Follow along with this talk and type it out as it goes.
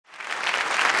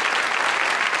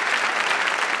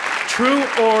True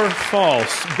or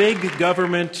false, big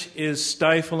government is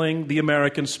stifling the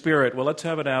American spirit? Well, let's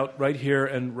have it out right here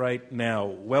and right now.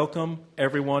 Welcome,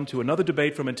 everyone, to another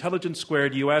debate from Intelligence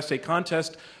Squared U.S., a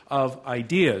contest of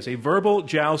ideas, a verbal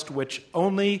joust which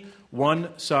only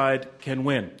one side can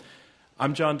win.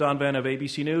 I'm John Donvan of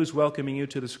ABC News, welcoming you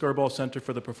to the Skirball Center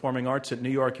for the Performing Arts at New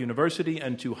York University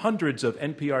and to hundreds of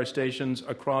NPR stations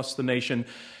across the nation.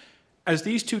 As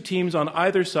these two teams on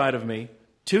either side of me,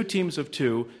 two teams of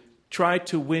two, try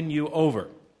to win you over.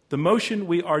 The motion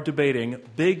we are debating,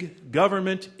 big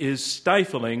government is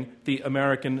stifling the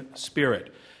American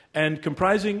spirit. And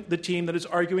comprising the team that is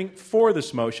arguing for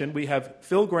this motion, we have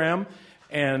Phil Gramm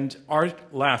and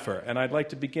Art Laffer. And I'd like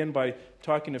to begin by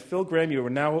talking to Phil Gramm. You are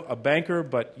now a banker,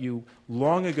 but you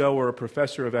long ago were a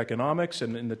professor of economics,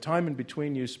 and in the time in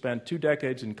between you spent 2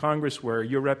 decades in Congress where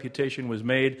your reputation was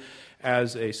made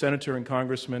as a senator and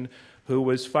congressman who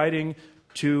was fighting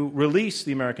to release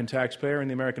the American taxpayer and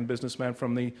the American businessman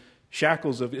from the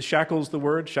shackles of, is shackles the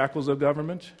word? Shackles of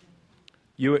government?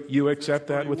 You accept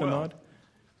that with a nod?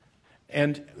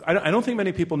 And I don't think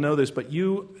many people know this, but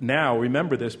you now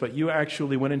remember this, but you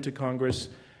actually went into Congress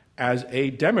as a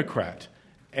Democrat.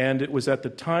 And it was at the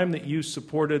time that you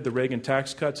supported the Reagan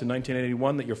tax cuts in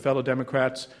 1981 that your fellow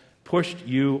Democrats pushed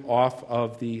you off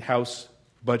of the House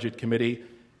Budget Committee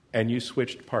and you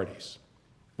switched parties.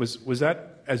 Was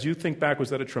that, as you think back, was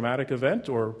that a traumatic event,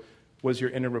 or was your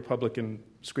inner Republican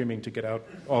screaming to get out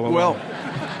all along? Well,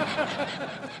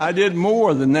 I did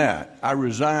more than that. I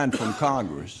resigned from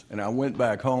Congress, and I went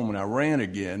back home and I ran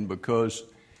again because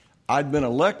I'd been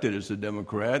elected as a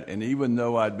Democrat, and even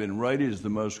though I'd been rated as the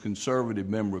most conservative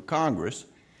member of Congress,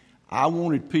 I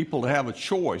wanted people to have a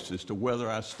choice as to whether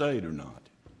I stayed or not.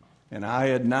 And I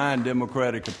had 9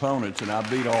 Democratic opponents, and I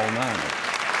beat all 9 of them.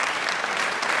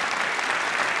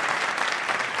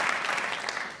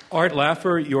 Art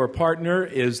Laffer, your partner,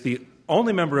 is the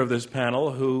only member of this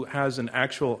panel who has an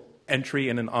actual entry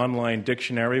in an online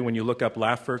dictionary. When you look up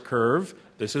Laffer curve,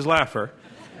 this is Laffer.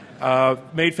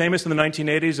 Made famous in the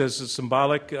 1980s as a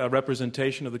symbolic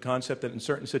representation of the concept that in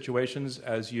certain situations,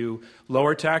 as you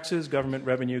lower taxes, government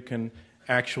revenue can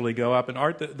actually go up. And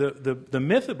Art, the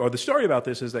myth, or the story about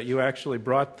this is that you actually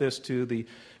brought this to the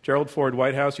Gerald Ford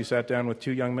White House. You sat down with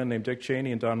 2 young men named Dick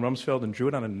Cheney and Don Rumsfeld and drew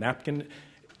it on a napkin.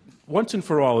 Once and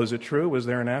for all, is it true? Was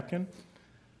there a napkin?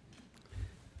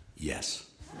 Yes.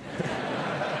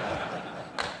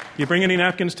 You bring any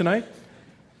napkins tonight?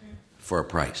 For a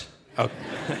price. Okay.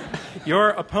 Your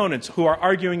opponents, who are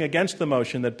arguing against the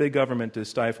motion that big government is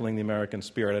stifling the American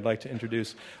spirit, I'd like to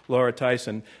introduce Laura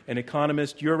Tyson, an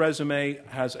economist. Your resume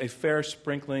has a fair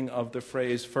sprinkling of the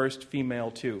phrase first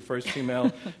female to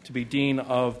be dean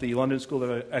of the London School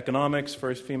of Economics,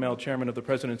 first female chairman of the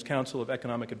President's Council of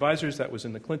Economic Advisors. That was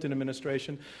in the Clinton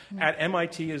administration. At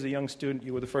MIT, as a young student,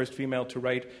 you were the first female to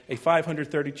write a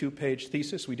 532-page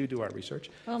thesis. We do our research.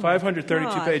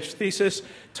 532-page thesis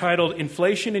titled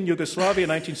Inflation in Yugoslavia,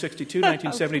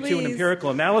 1962-1972, an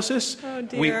empirical analysis. Oh,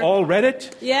 dear. We all read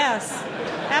it. Yes,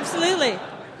 absolutely.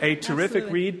 A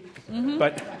terrific read,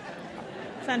 but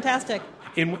fantastic.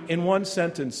 In one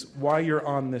sentence, why you're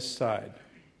on this side?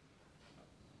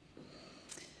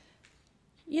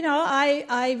 You know,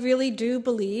 I really do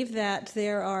believe that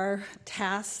there are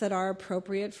tasks that are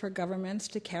appropriate for governments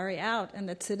to carry out and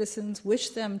that citizens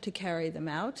wish them to carry them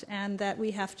out, and that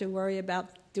we have to worry about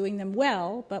doing them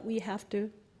well, but we have to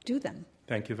do them.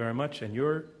 Thank you very much. And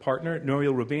your partner,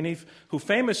 Nouriel Roubini, who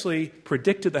famously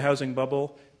predicted the housing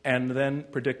bubble and then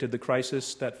predicted the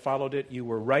crisis that followed it. You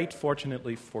were right,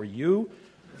 fortunately for you.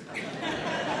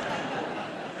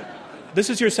 This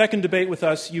is your second debate with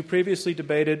us. You previously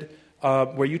debated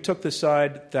where you took the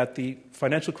side that the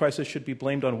financial crisis should be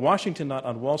blamed on Washington, not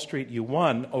on Wall Street. You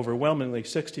won overwhelmingly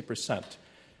 60%.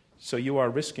 So you are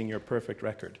risking your perfect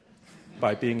record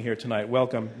by being here tonight.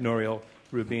 Welcome, Nouriel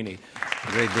Roubini.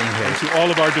 Great being here. And to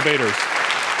all of our debaters.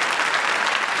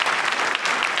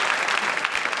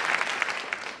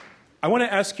 I want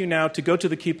to ask you now to go to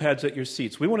the keypads at your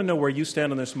seats. We want to know where you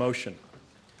stand on this motion.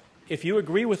 If you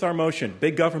agree with our motion,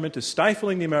 big government is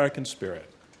stifling the American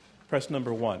spirit, press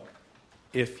number 1.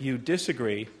 If you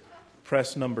disagree,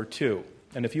 press number 2.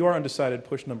 And if you are undecided,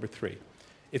 push number 3.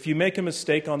 If you make a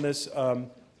mistake on this,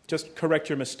 just correct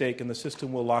your mistake and the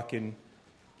system will lock in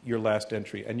your last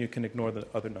entry, and you can ignore the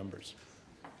other numbers.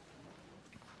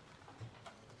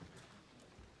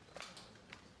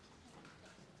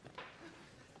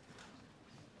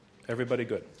 Everybody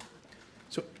good?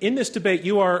 So in this debate,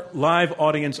 you, our live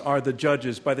audience, are the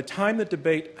judges. By the time the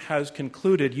debate has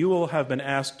concluded, you will have been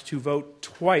asked to vote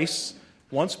twice,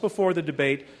 once before the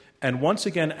debate And once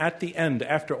again, at the end,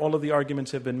 after all of the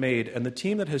arguments have been made, and the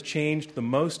team that has changed the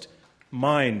most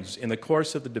minds in the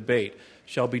course of the debate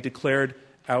shall be declared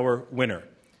our winner.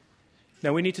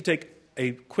 Now, we need to take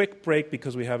a quick break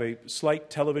because we have a slight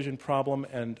television problem,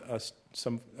 and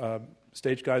some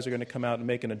stage guys are going to come out and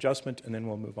make an adjustment, and then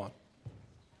we'll move on.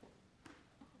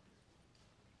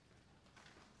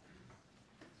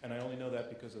 And I only know that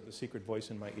because of the secret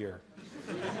voice in my ear,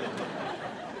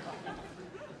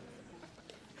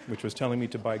 which was telling me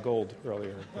to buy gold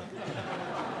earlier.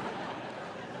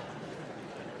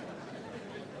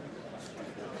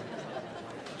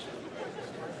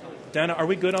 Dana, are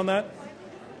we good on that?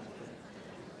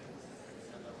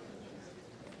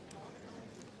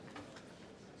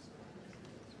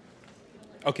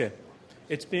 Okay.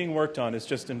 It's being worked on. It's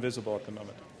just invisible at the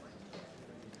moment.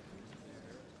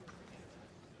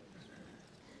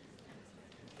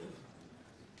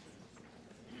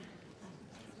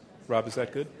 Rob, is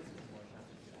that good?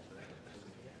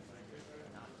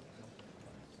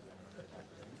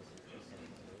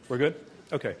 We're good?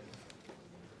 Okay.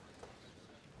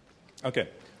 Okay.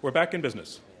 We're back in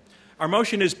business. Our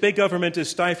motion is Big Government is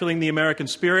Stifling the American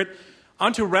Spirit.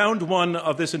 On to round one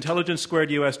of this Intelligence Squared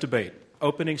U.S. debate.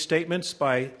 Opening statements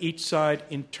by each side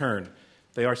in turn.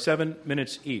 They are 7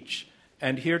 minutes each.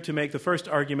 And here to make the first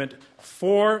argument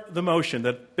for the motion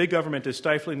that big government is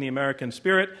stifling the American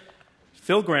spirit,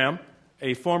 Phil Gramm,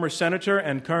 a former senator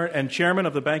and chairman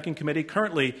of the Banking Committee,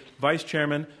 currently vice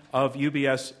chairman of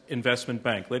UBS Investment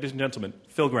Bank. Ladies and gentlemen,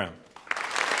 Phil Gramm.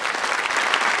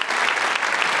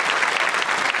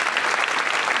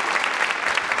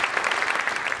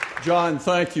 John,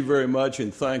 thank you very much,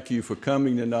 and thank you for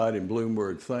coming tonight in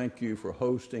Bloomberg. Thank you for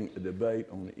hosting a debate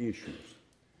on issues.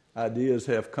 Ideas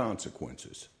have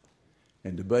consequences,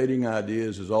 and debating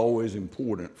ideas is always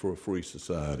important for a free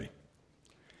society.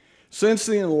 Since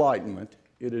the Enlightenment,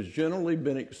 it has generally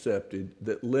been accepted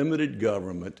that limited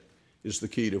government is the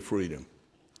key to freedom,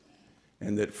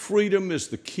 and that freedom is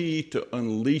the key to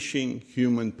unleashing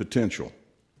human potential.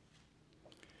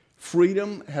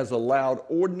 Freedom has allowed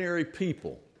ordinary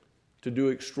people to do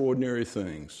extraordinary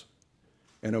things,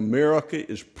 and America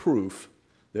is proof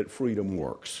that freedom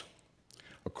works.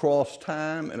 Across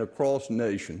time and across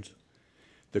nations,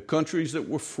 the countries that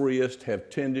were freest have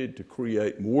tended to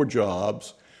create more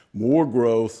jobs, more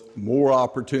growth, more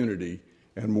opportunity,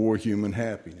 and more human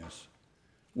happiness.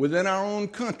 Within our own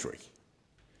country,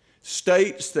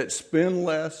 states that spend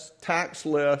less, tax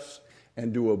less,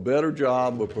 and do a better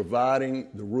job of providing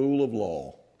the rule of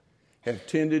law have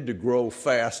tended to grow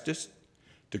fastest,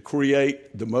 to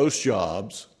create the most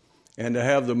jobs, and to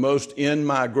have the most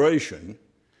in-migration,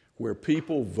 where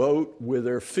people vote with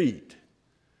their feet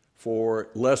for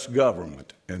less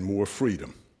government and more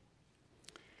freedom.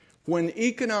 When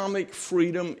economic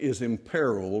freedom is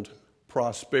imperiled,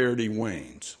 prosperity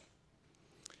wanes.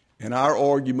 And our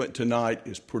argument tonight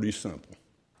is pretty simple.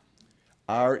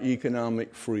 Our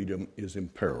economic freedom is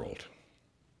imperiled.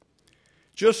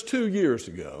 Just 2 years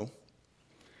ago,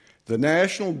 the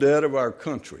national debt of our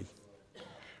country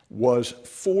was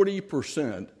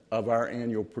 40% of our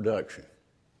annual production.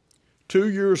 2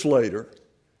 years later,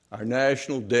 our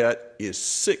national debt is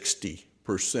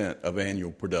 60% of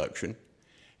annual production,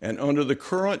 and under the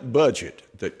current budget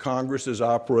that Congress is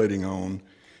operating on,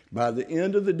 by the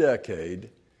end of the decade,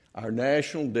 our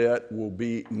national debt will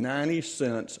be 90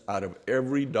 cents out of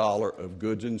every dollar of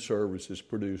goods and services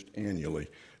produced annually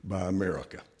by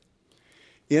America.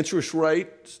 Interest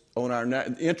payments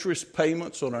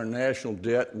on our national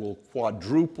debt will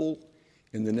quadruple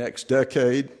in the next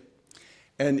decade.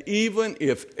 And even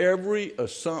if every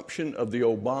assumption of the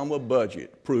Obama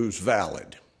budget proves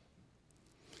valid,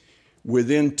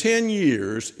 within 10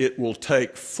 years, it will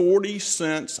take 40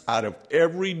 cents out of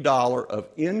every dollar of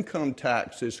income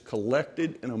taxes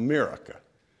collected in America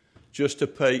just to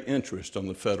pay interest on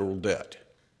the federal debt.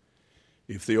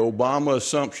 If the Obama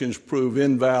assumptions prove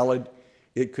invalid,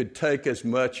 it could take as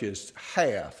much as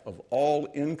half of all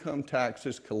income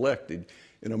taxes collected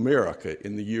in America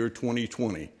in the year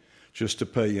 2020 just to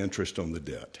pay interest on the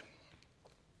debt.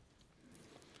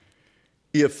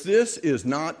 If this is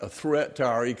not a threat to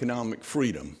our economic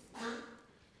freedom,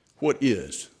 what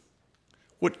is?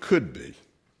 What could be?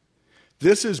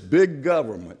 This is big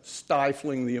government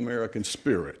stifling the American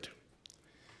spirit.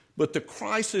 But the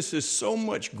crisis is so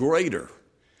much greater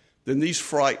than these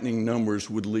frightening numbers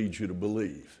would lead you to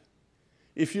believe.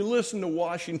 If you listen to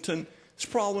Washington, this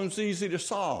problem's easy to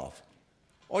solve.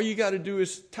 All you got to do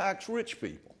is tax rich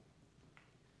people.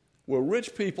 Well,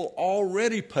 rich people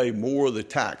already pay more of the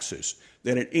taxes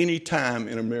than at any time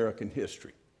in American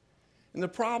history. And the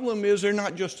problem is there are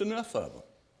not just enough of them.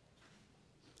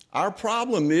 Our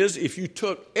problem is if you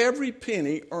took every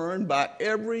penny earned by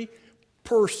every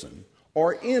person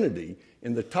or entity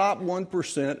in the top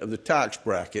 1% of the tax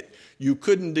bracket, you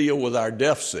couldn't deal with our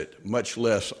deficit, much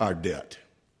less our debt.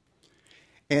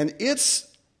 And it's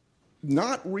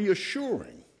not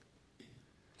reassuring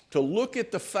to look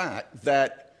at the fact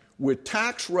that with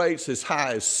tax rates as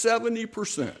high as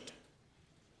 70%,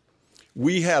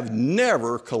 we have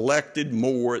never collected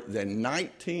more than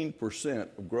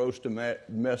 19% of gross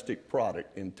domestic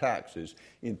product in taxes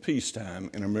in peacetime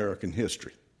in American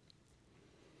history.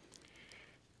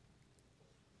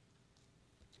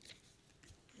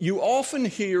 You often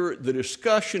hear the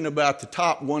discussion about the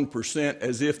top 1%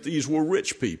 as if these were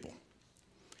rich people.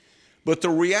 But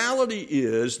the reality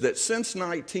is that since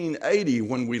 1980,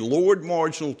 when we lowered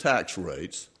marginal tax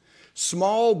rates,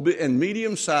 small and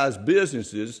medium-sized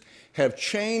businesses have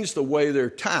changed the way they're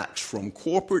taxed from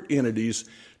corporate entities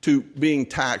to being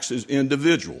taxed as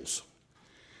individuals.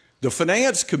 The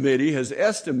Finance Committee has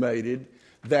estimated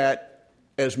that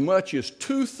as much as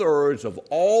 2/3 of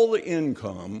all the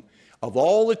income of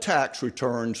all the tax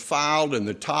returns filed in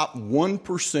the top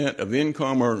 1% of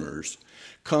income earners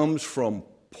comes from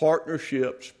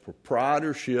partnerships,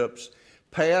 proprietorships,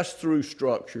 pass-through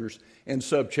structures, and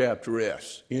Subchapter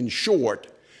S. In short,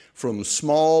 from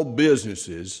small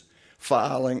businesses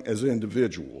filing as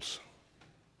individuals.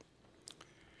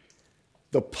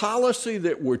 The policy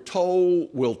that we're told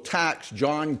will tax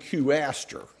John Q.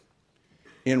 Astor,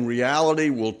 in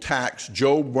reality will tax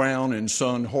Joe Brown and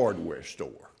Son hardware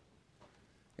store.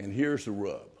 And here's the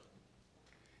rub.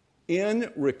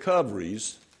 In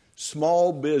recoveries,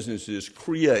 small businesses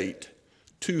create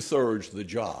 2/3 of the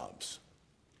jobs.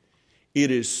 It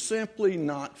is simply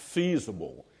not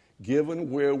feasible,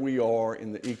 given where we are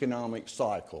in the economic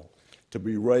cycle, to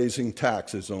be raising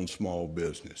taxes on small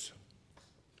business.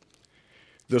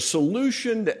 The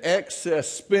solution to excess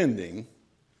spending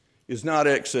is not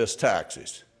excess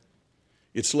taxes.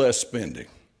 It's less spending.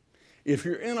 If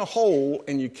you're in a hole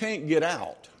and you can't get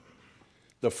out,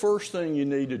 the first thing you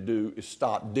need to do is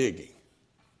stop digging.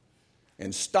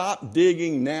 And stop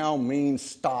digging now means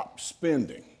stop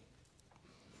spending.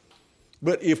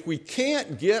 But if we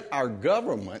can't get our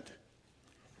government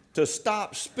to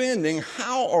stop spending,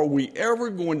 how are we ever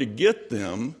going to get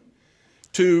them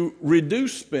to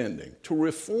reduce spending, to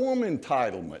reform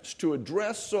entitlements, to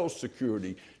address Social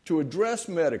Security, to address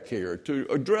Medicare, to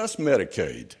address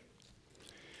Medicaid?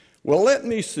 Well, let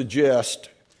me suggest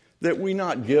that we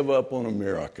not give up on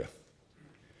America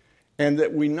and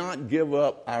that we not give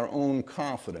up our own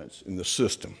confidence in the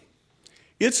system.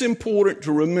 It's important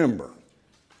to remember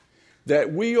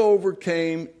that we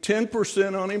overcame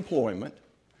 10% unemployment,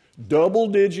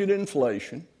 double-digit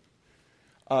inflation,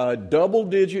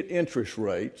 double-digit interest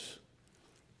rates,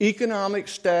 economic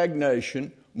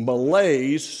stagnation,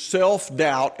 malaise,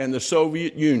 self-doubt, and the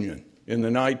Soviet Union in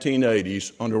the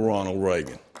 1980s under Ronald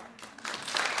Reagan.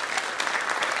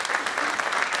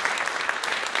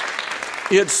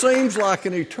 It seems like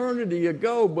an eternity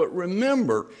ago, but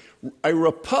remember, a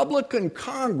Republican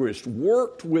Congress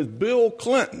worked with Bill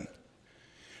Clinton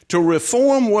to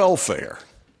reform welfare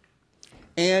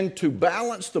and to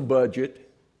balance the budget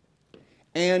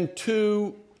and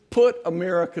to put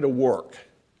America to work.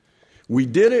 We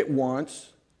did it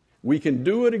once, we can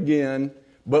do it again,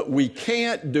 but we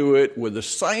can't do it with the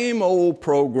same old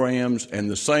programs and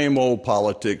the same old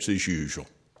politics as usual.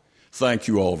 Thank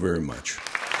you all very much.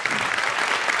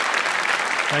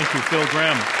 Thank you, Phil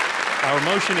Gramm. Our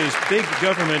motion is Big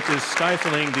Government is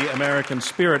Stifling the American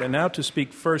Spirit. And now to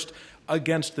speak first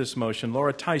against this motion,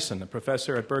 Laura Tyson, a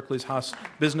professor at Berkeley's Haas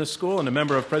Business School and a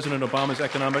member of President Obama's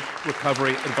Economic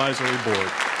Recovery Advisory Board.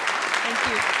 Thank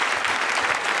you.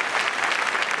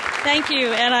 Thank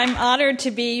you, and I'm honored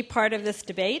to be part of this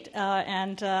debate.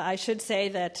 I should say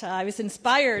that I was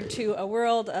inspired to a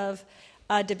world of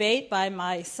debate by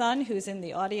my son, who's in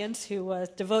the audience, who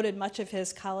devoted much of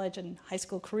his college and high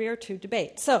school career to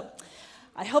debate. So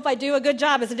I hope I do a good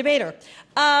job as a debater.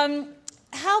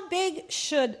 How big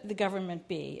should the government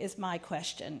be is my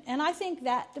question. And I think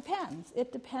that depends.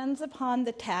 It depends upon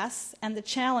the tasks and the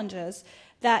challenges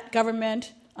that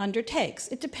government undertakes.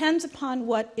 It depends upon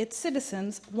what its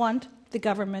citizens want the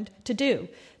government to do.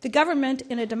 The government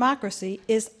in a democracy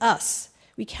is us.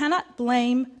 We cannot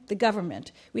blame the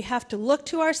government. We have to look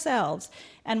to ourselves.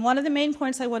 And one of the main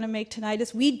points I want to make tonight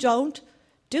is we don't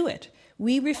do it.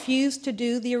 We refuse to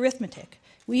do the arithmetic.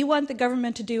 We want the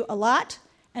government to do a lot,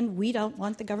 and we don't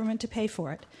want the government to pay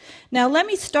for it. Now, let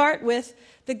me start with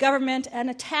the government and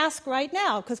a task right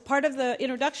now, because part of the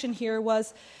introduction here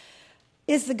was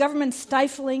Is the government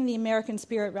stifling the American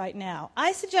spirit right now?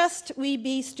 I suggest we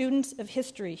be students of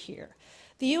history here.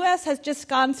 The U.S. has just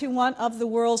gone through one of the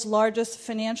world's largest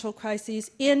financial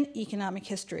crises in economic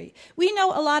history. We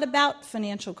know a lot about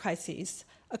financial crises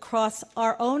across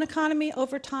our own economy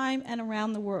over time and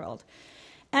around the world.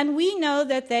 And we know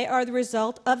that they are the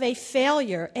result of a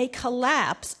failure, a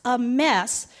collapse, a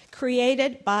mess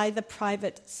created by the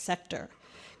private sector,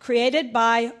 created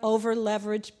by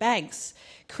over-leveraged banks,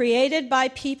 created by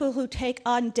people who take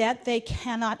on debt they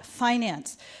cannot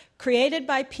finance, created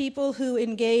by people who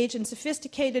engage in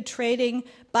sophisticated trading,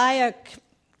 buy a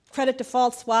credit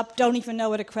default swap, don't even know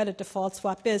what a credit default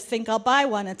swap is, think I'll buy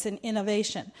one, it's an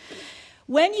innovation.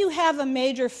 When you have a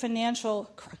major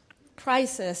financial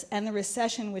crisis and the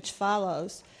recession which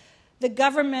follows, the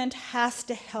government has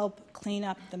to help clean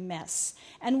up the mess.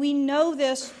 And we know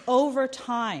this over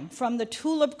time, from the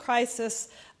tulip crisis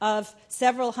of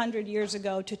several hundred years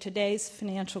ago to today's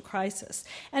financial crisis.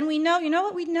 And we know, you know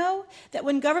what we know? That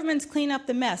when governments clean up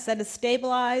the mess, that is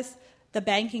stabilize the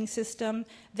banking system,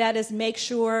 that is make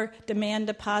sure demand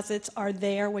deposits are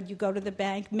there when you go to the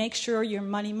bank, make sure your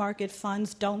money market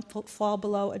funds don't fall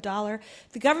below $1.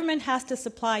 The government has to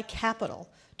supply capital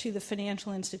to the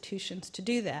financial institutions to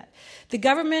do that. The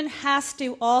government has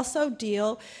to also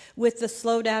deal with the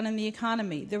slowdown in the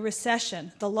economy, the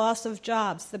recession, the loss of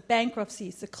jobs, the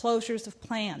bankruptcies, the closures of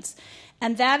plants.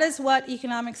 And that is what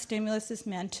economic stimulus is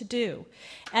meant to do.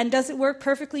 And does it work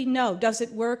perfectly? No. Does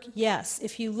it work? Yes.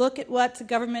 If you look at what the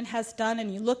government has done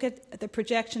and you look at the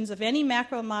projections of any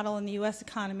macro model in the U.S.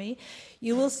 economy,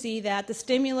 you will see that the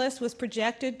stimulus was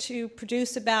projected to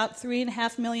produce about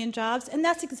 3.5 million jobs, and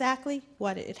that's exactly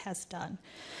what it has done.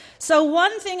 So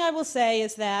one thing I will say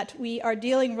is that we are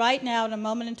dealing right now at a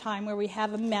moment in time where we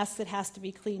have a mess that has to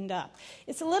be cleaned up.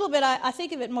 It's a little bit, I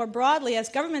think of it more broadly as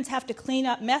governments have to clean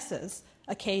up messes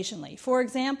occasionally. For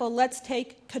example, let's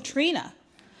take Katrina.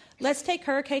 Let's take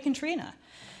Hurricane Katrina.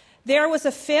 There was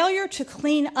a failure to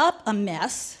clean up a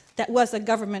mess that was a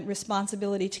government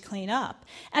responsibility to clean up.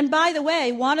 And by the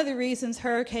way, one of the reasons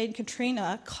Hurricane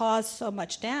Katrina caused so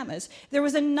much damage, there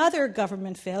was another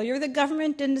government failure. The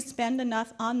government didn't spend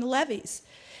enough on the levees.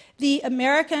 The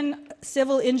American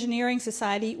Civil Engineering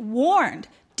Society warned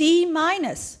D-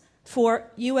 for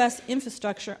U.S.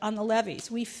 infrastructure on the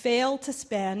levees. We failed to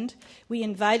spend. We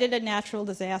invited a natural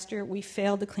disaster. We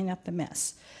failed to clean up the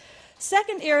mess.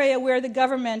 Second area where the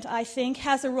government, I think,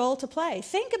 has a role to play.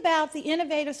 Think about the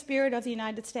innovative spirit of the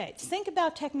United States. Think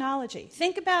about technology.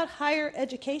 Think about higher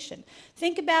education.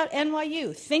 Think about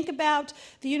NYU. Think about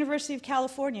the University of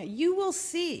California. You will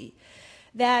see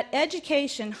that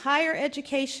education, higher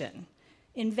education,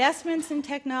 investments in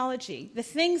technology, the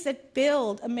things that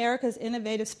build America's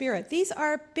innovative spirit, these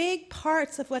are big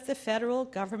parts of what the federal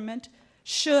government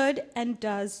should and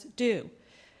does do.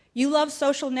 You love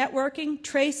social networking?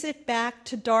 Trace it back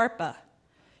to DARPA.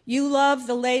 You love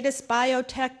the latest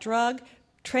biotech drug?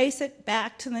 Trace it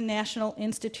back to the National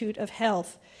Institute of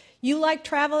Health. You like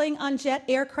traveling on jet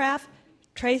aircraft?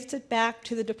 Trace it back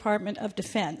to the Department of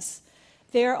Defense.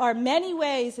 There are many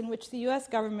ways in which the U.S.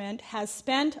 government has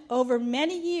spent over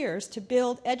many years to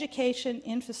build education,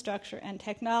 infrastructure, and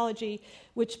technology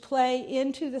which play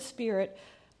into the spirit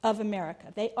of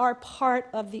America. They are part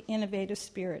of the innovative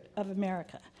spirit of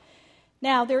America.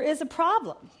 Now, there is a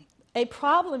problem. A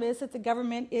problem is that the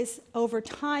government is, over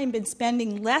time, been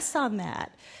spending less on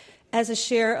that as a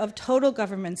share of total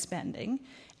government spending,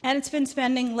 and it's been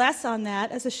spending less on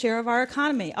that as a share of our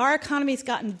economy. Our economy's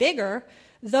gotten bigger.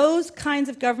 Those kinds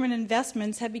of government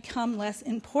investments have become less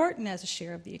important as a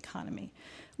share of the economy.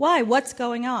 Why? What's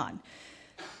going on?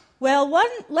 Well,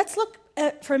 let's look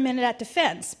for a minute at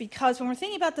defense, because when we're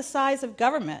thinking about the size of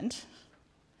government,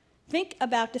 think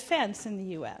about defense in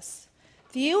the U.S.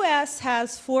 The U.S.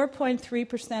 has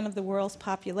 4.3% of the world's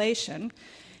population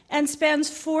and spends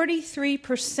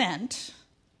 43%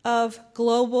 of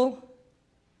global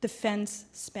defense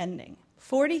spending.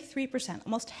 43%,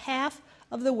 almost half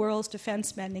of the world's defense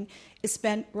spending is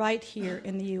spent right here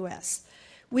in the U.S.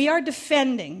 We are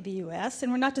defending the U.S.,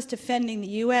 and we're not just defending the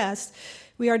U.S.,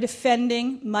 we are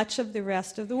defending much of the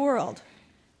rest of the world.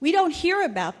 We don't hear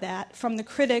about that from the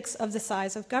critics of the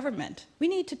size of government. We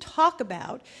need to talk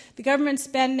about the government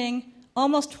spending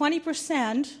almost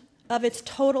 20% of its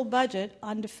total budget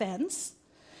on defense.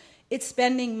 It's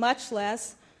spending much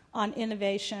less on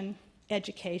innovation,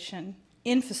 education,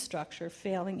 infrastructure,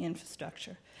 failing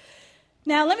infrastructure.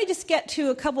 Now, let me just get to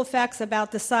a couple of facts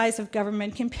about the size of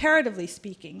government, comparatively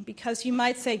speaking, because you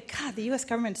might say, God, the U.S.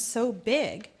 government is so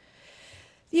big.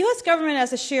 The U.S. government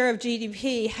as a share of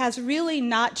GDP has really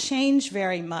not changed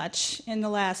very much in the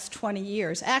last 20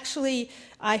 years. Actually,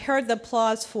 I heard the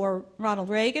applause for Ronald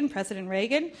Reagan, President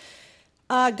Reagan.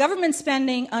 Government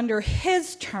spending under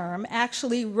his term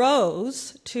actually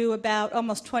rose to about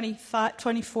almost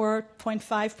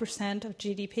 24.5% of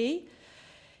GDP.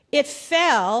 It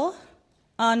fell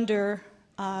under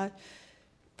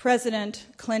President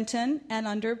Clinton and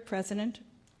under President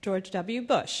George W.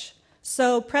 Bush.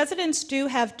 So presidents do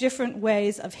have different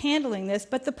ways of handling this,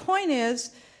 but the point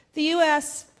is the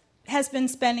U.S. has been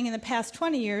spending in the past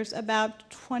 20 years about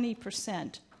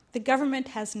 20%. The government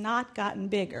has not gotten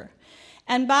bigger.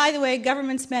 And by the way,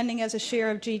 government spending as a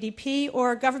share of GDP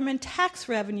or government tax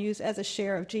revenues as a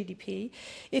share of GDP,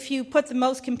 if you put the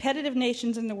most competitive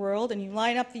nations in the world and you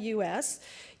line up the U.S.,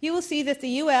 you will see that the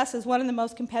U.S. is one of the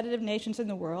most competitive nations in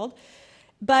the world.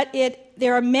 But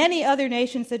there are many other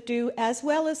nations that do as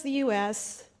well as the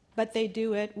U.S., but they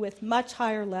do it with much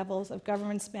higher levels of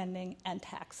government spending and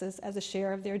taxes as a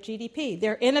share of their GDP.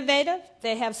 They're innovative,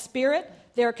 they have spirit,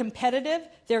 they're competitive,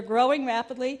 they're growing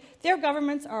rapidly. Their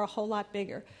governments are a whole lot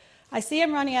bigger. I see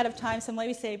I'm running out of time, so let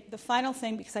me say the final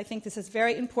thing because I think this is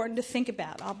very important to think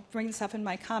about. I'll bring this up in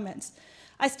my comments.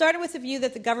 I started with the view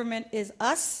that the government is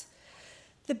us.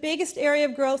 The biggest area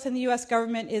of growth in the U.S.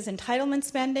 government is entitlement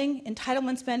spending.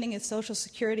 Entitlement spending is Social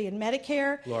Security and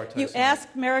Medicare. Laura Tyson, you ask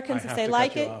Americans if they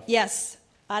like it. Off. Yes.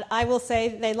 I will say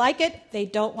they like it. They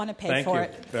don't want to pay for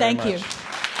it. Thank you.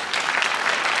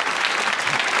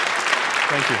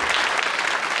 Thank you.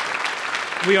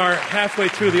 We are halfway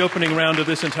through the opening round of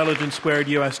this Intelligence Squared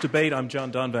U.S. debate. I'm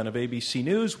John Donvan of ABC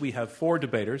News. We have 4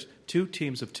 debaters, 2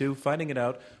 teams of 2, fighting it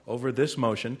out over this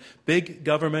motion. Big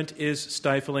government is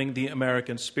stifling the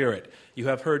American spirit. You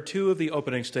have heard 2 of the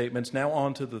opening statements. Now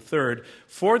on to the third.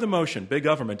 For the motion, big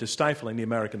government is stifling the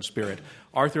American spirit,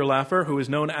 Arthur Laffer, who is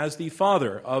known as the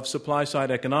father of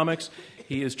supply-side economics.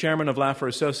 He is chairman of Laffer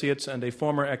Associates and a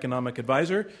former economic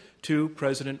advisor to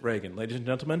President Reagan. Ladies and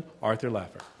gentlemen, Arthur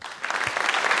Laffer.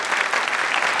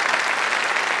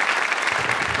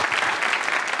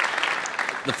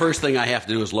 The first thing I have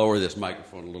to do is lower this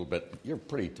microphone a little bit. You're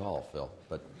pretty tall, Phil.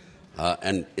 But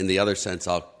and in the other sense,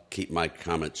 I'll keep my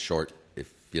comments short,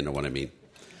 if you know what I mean.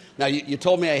 Now, you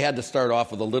told me I had to start off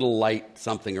with a little light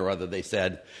something or other, they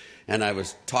said. And I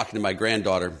was talking to my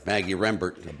granddaughter, Maggie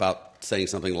Rembert, about saying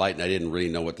something light, and I didn't really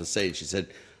know what to say. She said,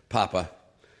 Papa,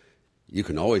 you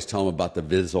can always tell them about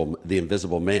the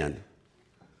invisible man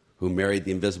who married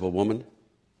the invisible woman.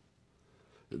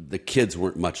 The kids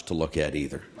weren't much to look at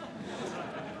either.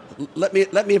 Let me,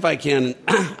 if I can,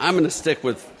 I'm going to stick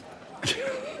with,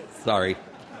 sorry.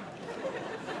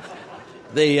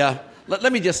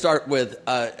 Let me just start with,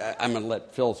 I'm going to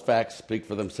let Phil's facts speak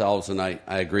for themselves, and I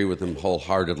agree with him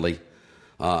wholeheartedly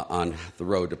on the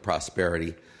road to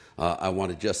prosperity. I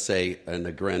want to just say, and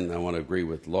again, I want to agree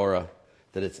with Laura,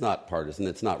 that it's not partisan,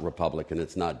 it's not Republican,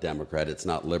 it's not Democrat, it's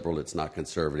not liberal, it's not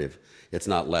conservative, it's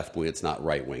not left-wing, it's not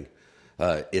right-wing.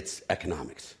 It's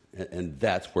economics, and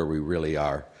that's where we really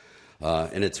are.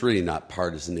 And it's really not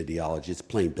partisan ideology, it's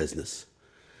plain business.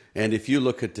 And if you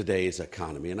look at today's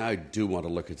economy, and I do want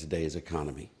to look at today's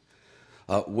economy,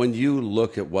 when you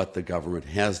look at what the government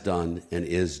has done and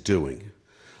is doing,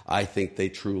 I think they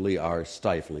truly are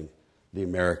stifling the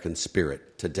American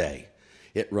spirit today.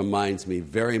 It reminds me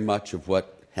very much of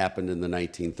what happened in the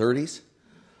 1930s,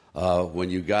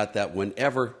 when you got that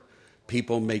whenever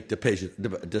people make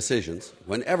decisions,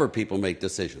 when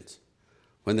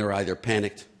they're either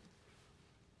panicked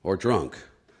or drunk,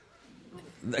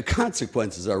 the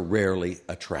consequences are rarely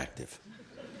attractive.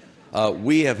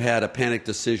 We have had a panic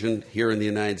decision here in the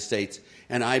United States,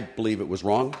 and I believe it was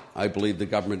wrong. I believe the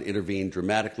government intervened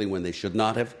dramatically when they should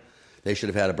not have. They should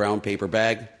have had a brown paper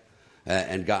bag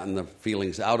and gotten the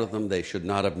feelings out of them. They should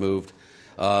not have moved,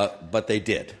 but they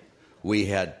did. We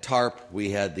had TARP, we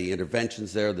had the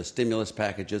interventions there, the stimulus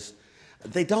packages.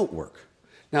 They don't work.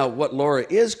 Now, what Laura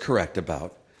is correct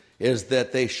about is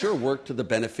that they sure work to the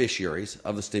beneficiaries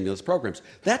of the stimulus programs.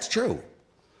 That's true.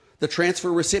 The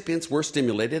transfer recipients were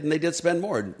stimulated, and they did spend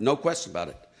more, no question about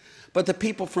it. But the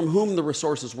people from whom the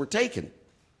resources were taken,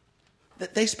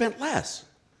 they spent less.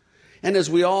 And as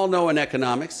we all know in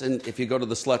economics, and if you go to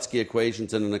the Slutsky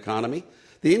equations in an economy,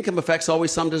 the income effects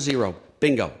always sum to zero.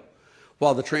 Bingo.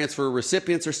 While the transfer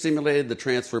recipients are stimulated, the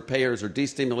transfer payers are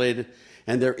destimulated,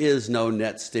 and there is no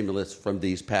net stimulus from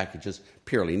these packages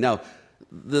purely. Now,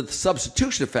 the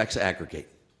substitution effects aggregate.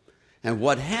 And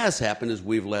what has happened is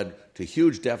we've led to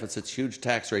huge deficits, huge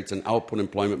tax rates, and output,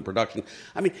 employment, and production.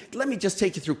 I mean, let me just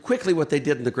take you through quickly what they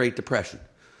did in the Great Depression.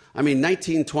 I mean,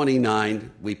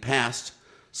 1929, we passed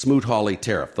Smoot-Hawley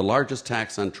tariff, the largest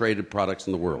tax on traded products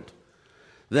in the world.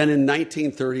 Then in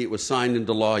 1930, it was signed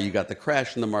into law. You got the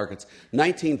crash in the markets.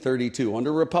 1932, under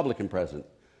a Republican president,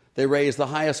 they raised the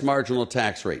highest marginal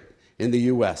tax rate in the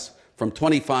U.S. from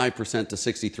 25% to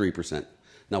 63%.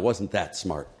 Now, wasn't that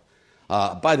smart?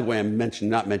 By the way, I'm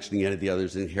not mentioning any of the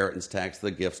others: the inheritance tax,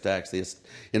 the gifts tax,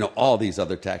 all these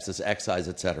other taxes, excise,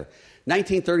 etc.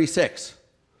 1936,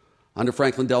 under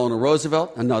Franklin Delano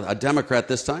Roosevelt, a Democrat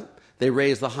this time, they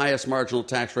raised the highest marginal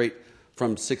tax rate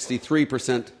from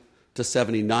 63% to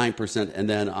 79%, and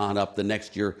then on up the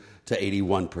next year to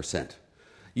 81%.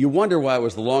 You wonder why it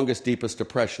was the longest, deepest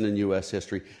depression in U.S.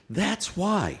 history. That's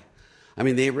why. I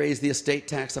mean, they raised the estate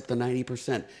tax up to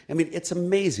 90%. I mean, it's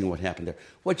amazing what happened there.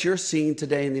 What you're seeing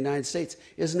today in the United States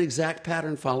is an exact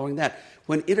pattern following that.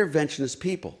 When interventionist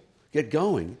people get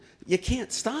going, you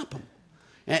can't stop them.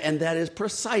 And that is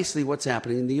precisely what's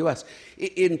happening in the U.S.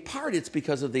 In part, it's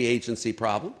because of the agency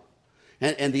problem.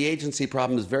 And the agency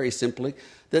problem is very simply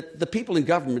that the people in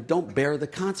government don't bear the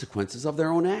consequences of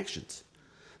their own actions.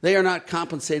 They are not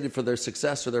compensated for their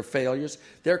success or their failures.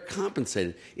 They're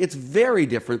compensated. It's very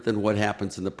different than what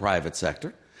happens in the private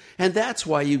sector. And that's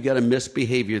why you get a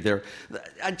misbehavior there.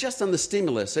 Just on the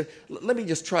stimulus, let me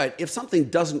just try it. If something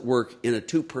doesn't work in a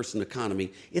two-person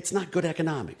economy, it's not good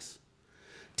economics.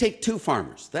 Take two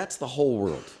farmers. That's the whole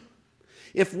world.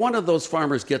 If one of those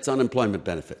farmers gets unemployment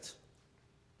benefits,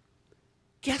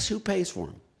 guess who pays for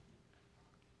them?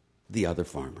 The other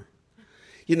farmer.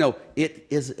 You know,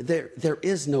 there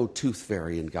is no tooth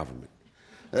fairy in government.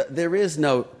 There is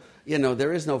no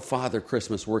Father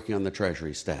Christmas working on the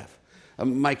Treasury staff.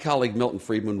 My colleague Milton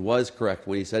Friedman was correct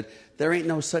when he said there ain't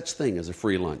no such thing as a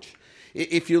free lunch.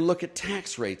 If you look at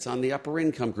tax rates on the upper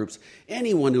income groups,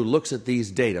 anyone who looks at these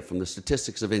data from the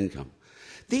statistics of income,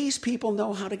 these people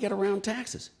know how to get around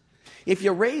taxes. If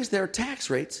you raise their tax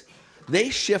rates, they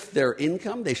shift their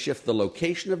income, they shift the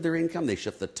location of their income, they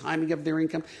shift the timing of their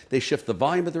income, they shift the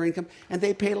volume of their income, and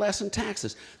they pay less in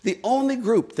taxes. The only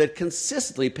group that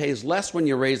consistently pays less when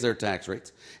you raise their tax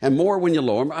rates and more when you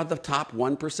lower them are the top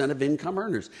 1% of income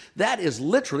earners. That is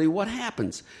literally what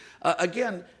happens.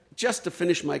 Again, just to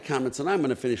finish my comments, and I'm going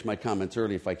to finish my comments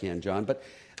early if I can, John, but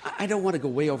I don't want to go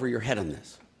way over your head on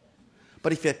this.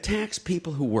 But if you tax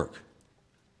people who work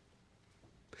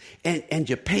and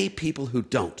you pay people who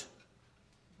don't,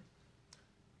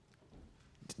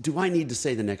 do I need to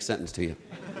say the next sentence to you?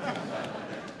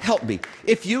 Help me.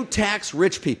 If you tax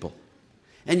rich people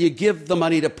and you give the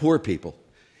money to poor people,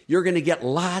 you're going to get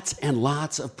lots and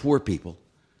lots of poor people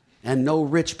and no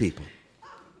rich people.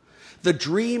 The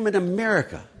dream in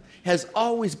America has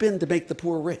always been to make the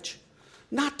poor rich,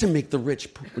 not to make the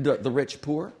rich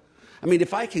poor. I mean,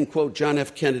 if I can quote John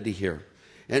F. Kennedy here,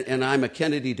 and I'm a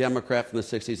Kennedy Democrat from the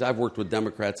 60s. I've worked with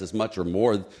Democrats as much or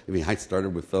more. I mean, I started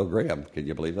with Phil Graham. Can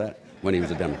you believe that? When he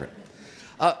was a Democrat.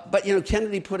 But,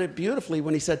 Kennedy put it beautifully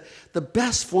when he said, the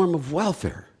best form of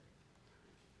welfare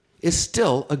is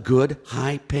still a good,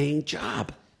 high-paying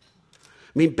job.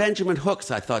 I mean, Benjamin Hooks,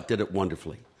 I thought, did it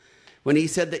wonderfully when he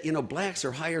said that, blacks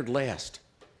are hired last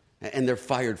and they're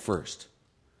fired first.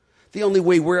 The only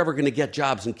way we're ever going to get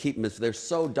jobs and keep them is there's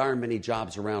so darn many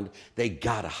jobs around, they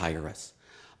got to hire us.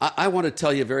 I want to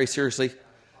tell you very seriously,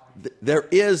 there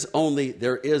is only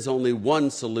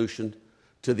one solution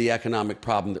to the economic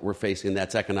problem that we're facing, and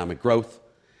that's economic growth.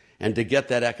 And to get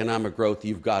that economic growth,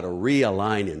 you've got to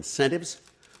realign incentives,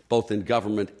 both in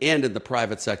government and in the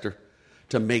private sector,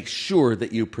 to make sure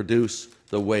that you produce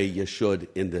the way you should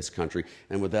in this country.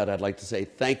 And with that, I'd like to say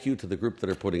thank you to the group that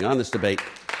are putting on this debate.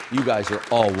 You guys are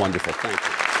all wonderful. Thank you.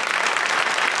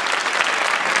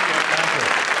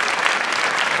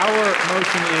 Our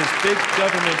motion is Big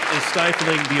Government is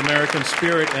Stifling the American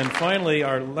Spirit. And finally,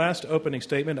 our last opening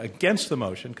statement against the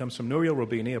motion comes from Nouriel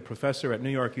Roubini, a professor at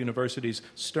New York University's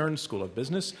Stern School of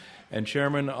Business and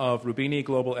chairman of Roubini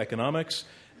Global Economics,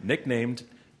 nicknamed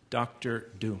Dr.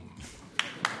 Doom.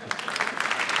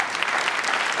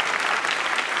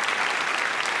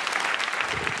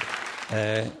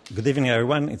 Good evening,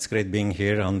 everyone. It's great being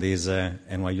here on this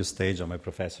NYU stage. I'm a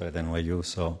professor at NYU,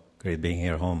 so great being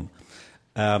here home.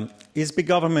 Is big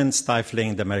government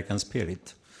stifling the American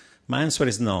spirit? My answer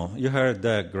is no. You heard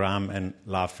Graham and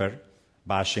Laffer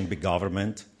bashing big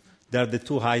government. They're the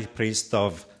two high priests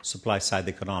of supply-side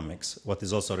economics, what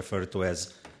is also referred to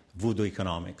as voodoo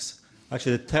economics.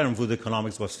 Actually, the term voodoo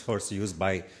economics was first used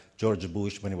by George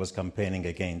Bush when he was campaigning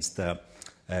against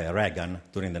Reagan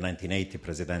during the 1980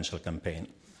 presidential campaign.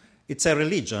 It's a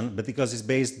religion, but because it's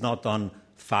based not on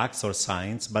facts or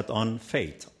science, but on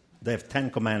faith. They have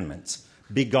 10 commandments.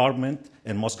 Big government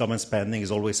and most government spending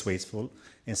is always wasteful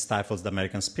and stifles the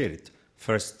American spirit.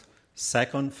 First,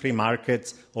 Second, free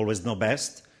markets always know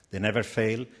best. They never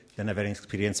fail. They never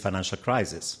experience financial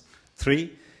crisis.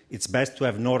 3, it's best to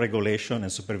have no regulation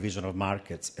and supervision of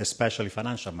markets, especially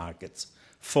financial markets.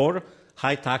 4,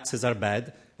 high taxes are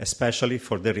bad, especially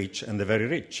for the rich and the very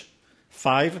rich.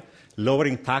 5,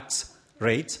 lowering tax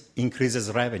rates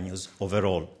increases revenues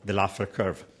overall. The Laffer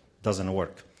curve doesn't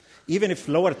work. Even if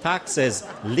lower taxes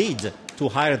lead to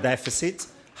higher deficits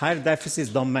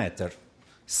don't matter.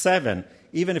 7,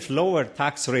 even if lower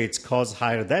tax rates cause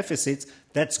higher deficits,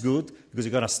 that's good because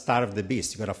you're going to starve the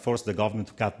beast. You're going to force the government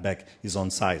to cut back its own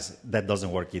size. That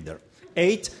doesn't work either.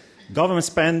 8, government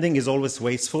spending is always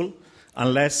wasteful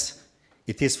unless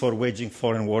it is for waging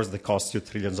foreign wars that cost you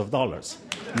trillions of dollars.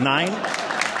 9,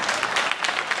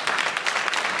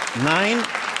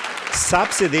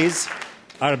 subsidies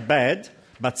are bad,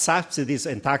 but subsidies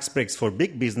and tax breaks for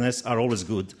big business are always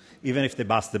good, even if they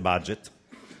bust the budget.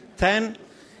 10,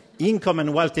 income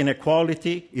and wealth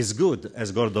inequality is good,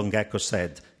 as Gordon Gekko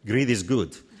said. Greed is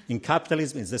good. In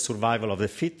capitalism, it's the survival of the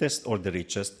fittest or the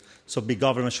richest, so big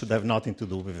government should have nothing to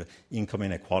do with income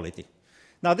inequality.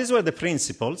 Now, these were the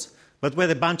principles, but we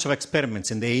had a bunch of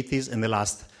experiments in the 80s and the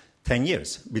last 10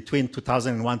 years. Between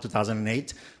 2001 and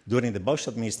 2008, during the Bush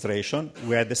administration,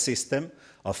 we had a system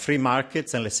of free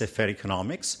markets and laissez-faire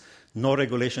economics, no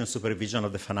regulation and supervision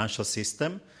of the financial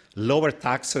system, lower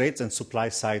tax rates and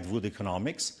supply-side wood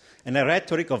economics, and a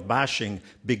rhetoric of bashing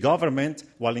big government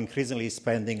while increasingly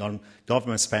spending on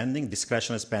government spending,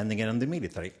 discretionary spending, and on the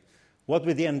military. What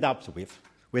did we end up with?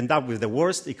 We end up with the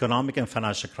worst economic and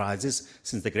financial crisis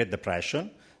since the Great Depression,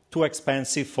 2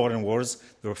 expensive foreign wars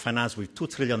that were financed with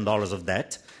 $2 trillion of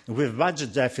debt, and with a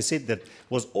budget deficit that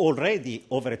was already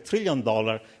over $1 trillion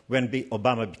when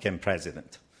Obama became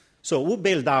president. So who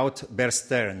bailed out Bear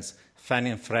Stearns,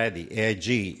 Fannie and Freddie,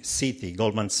 AIG, Citi,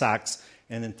 Goldman Sachs,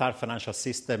 and the entire financial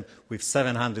system with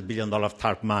 $700 billion of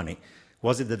TARP money?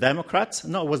 Was it the Democrats?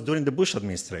 No, it was during the Bush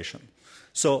administration.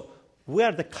 So we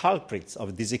are the culprits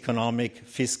of this economic,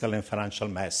 fiscal, and financial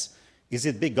mess. Is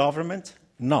it big government?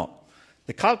 No.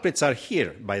 The culprits are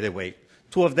here, by the way.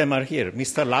 2 of them are here,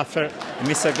 Mr. Laffer and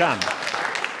Mr. Graham.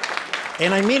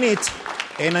 And I mean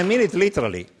it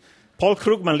literally. Paul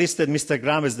Krugman listed Mr.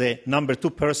 Graham as the number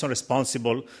 2 person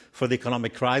responsible for the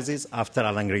economic crisis after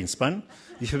Alan Greenspan.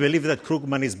 If you believe that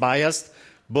Krugman is biased,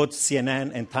 both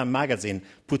CNN and Time magazine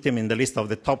put him in the list of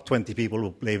the top 20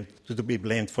 people to be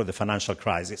blamed for the financial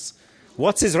crisis.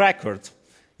 What's his record?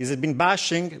 He's been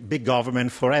bashing big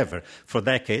government forever, for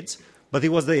decades, but he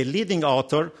was the leading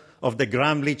author of the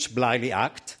Gramm-Leach-Bliley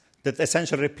Act that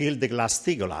essentially repealed the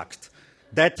Glass-Steagall Act.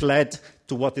 That led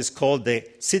to what is called the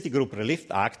Citigroup Relief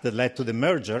Act that led to the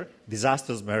merger,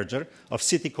 disastrous merger, of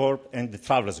Citicorp and the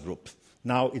Travelers Group.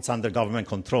 Now it's under government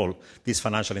control, this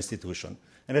financial institution.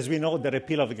 And as we know, the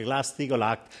repeal of the Glass-Steagall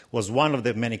Act was one of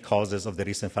the many causes of the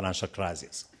recent financial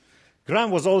crisis.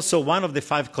 Graham was also one of the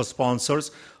 5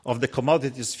 co-sponsors of the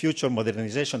Commodities Future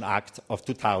Modernization Act of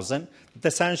 2000 that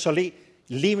essentially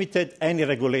limited any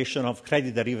regulation of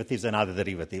credit derivatives and other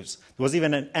derivatives. There was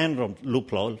even an Enron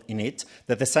loophole in it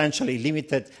that essentially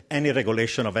limited any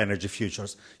regulation of energy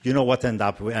futures. You know what ended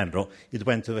up with Enron. It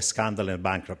went to a scandal and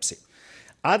bankruptcy.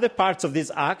 Other parts of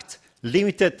this act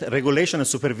limited regulation and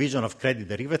supervision of credit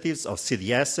derivatives, of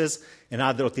CDSs, and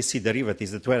other OTC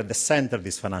derivatives that were at the center of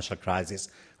this financial crisis.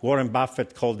 Warren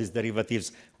Buffett called these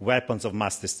derivatives weapons of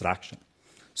mass destruction.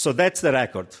 So that's the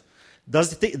record.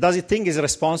 Does it think it's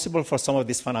responsible for some of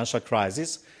this financial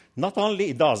crisis? Not only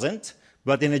it doesn't,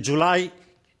 but in a July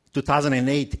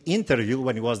 2008 interview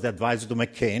when he was the advisor to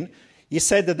McCain, he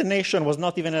said that the nation was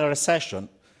not even in a recession.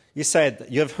 He said,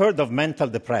 you have heard of mental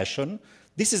depression.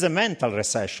 This is a mental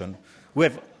recession. We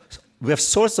have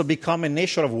sort of become a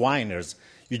nation of whiners.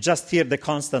 You just hear the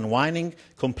constant whining,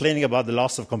 complaining about the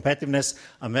loss of competitiveness,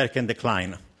 American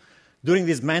decline. During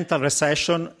this mental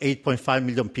recession, 8.5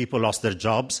 million people lost their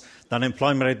jobs. The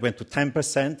unemployment rate went to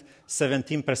 10%,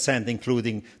 17%,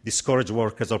 including discouraged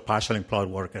workers or partially employed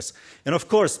workers. And of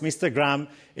course, Mr. Graham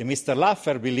and Mr.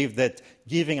 Laffer believe that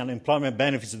giving unemployment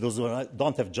benefits to those who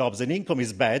don't have jobs and income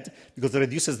is bad because it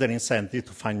reduces their incentive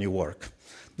to find new work.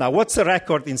 Now, what's the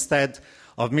record instead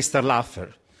of Mr.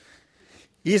 Laffer?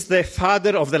 He's the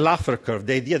father of the Laffer curve,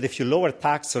 the idea that if you lower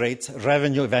tax rates,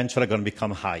 revenue eventually going to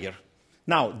become higher.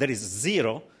 Now, there is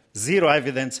zero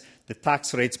evidence that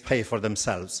tax rates pay for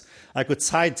themselves. I could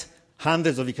cite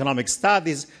hundreds of economic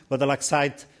studies, but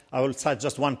I will cite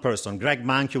just one person. Greg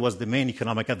Mankiw was the main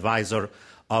economic advisor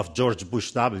of George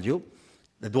Bush W.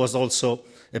 That was also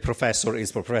a professor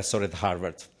at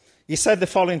Harvard. He said the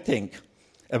following thing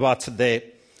about the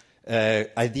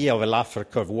idea of a Laffer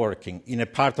curve working in a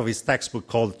part of his textbook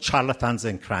called Charlatans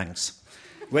and Cranks.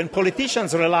 When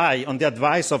politicians rely on the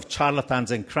advice of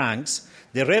charlatans and cranks,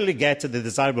 they rarely get the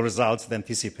desirable results they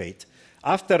anticipate.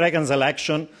 After Reagan's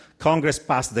election, Congress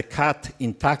passed the cut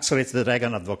in tax rates that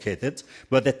Reagan advocated,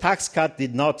 but the tax cut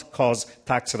did not cause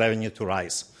tax revenue to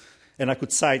rise. And I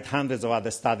could cite hundreds of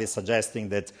other studies suggesting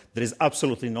that there is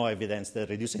absolutely no evidence that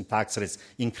reducing tax rates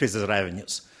increases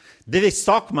revenues. David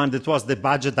Stockman, that was the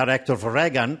budget director for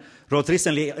Reagan, wrote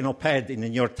recently an op-ed in the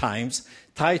New York Times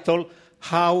titled,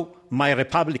 "How My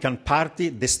Republican Party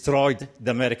Destroyed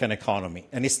the American Economy."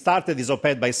 And he started his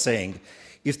op-ed by saying,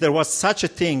 if there was such a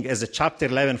thing as a Chapter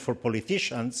 11 for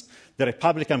politicians, the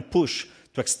Republican push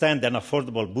to extend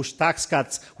unaffordable Bush tax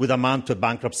cuts would amount to a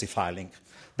bankruptcy filing.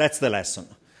 That's the lesson.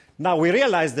 Now, we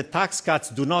realize that tax cuts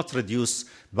do not reduce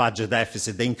budget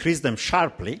deficit. They increase them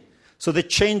sharply. So they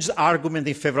changed the argument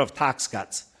in favor of tax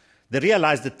cuts. They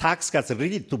realized that tax cuts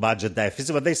lead to budget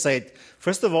deficit, but they said,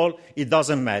 first of all, it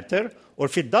doesn't matter, or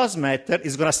if it does matter,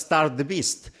 it's going to starve the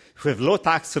beast. If we have low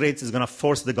tax rates, it's going to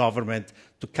force the government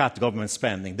to cut government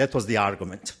spending. That was the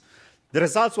argument. The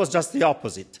result was just the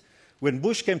opposite. When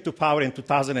Bush came to power in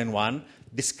 2001,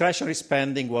 discretionary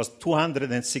spending was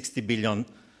 $260 billion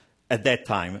at that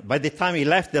time. By the time he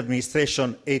left the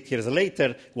administration 8 years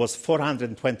later, it was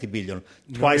 $420 billion,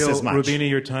 twice as much. Rubini,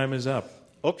 your time is up.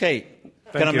 Okay.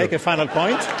 Thank Can I make a final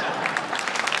point?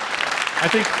 I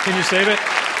think, can you save it?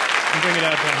 And bring it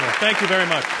out down here. Thank you very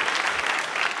much.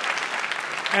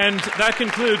 And that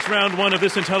concludes round one of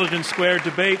this Intelligence Squared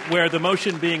debate, where the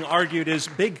motion being argued is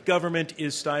big government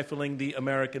is stifling the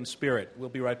American spirit. We'll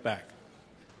be right back.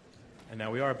 And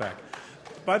now we are back.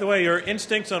 By the way, your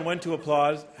instincts on when to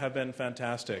applaud have been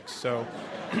fantastic. So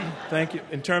thank you.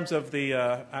 In terms of the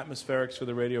atmospherics for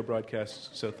the radio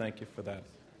broadcast, so thank you for that.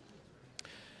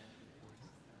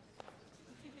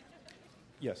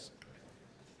 Yes.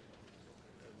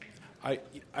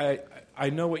 I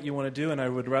know what you want to do, and I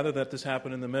would rather that this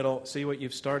happen in the middle. See what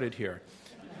you've started here.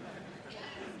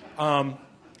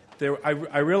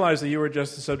 I realize that you were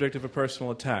just the subject of a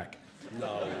personal attack.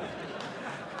 No.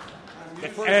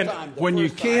 And when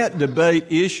you can't debate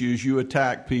issues, you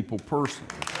attack people personally.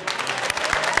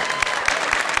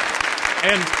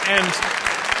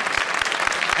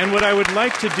 And what I would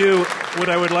like to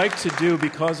do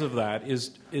because of that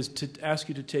is to ask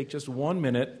you to take just 1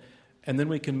 minute, and then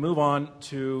we can move on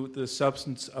to the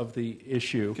substance of the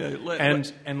issue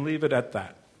and leave it at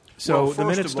that. So well, the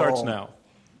minute starts now.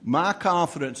 My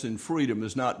confidence in freedom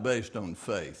is not based on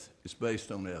faith. It's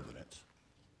based on evidence.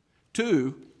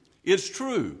 2, it's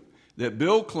true that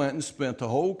Bill Clinton spent the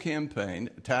whole campaign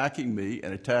attacking me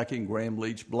and attacking Graham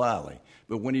Leach Bliley.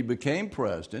 But when he became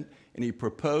president and he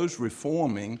proposed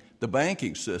reforming the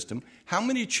banking system, how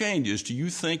many changes do you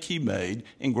think he made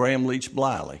in Graham Leach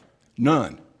Bliley?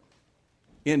 None.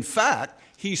 In fact,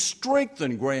 he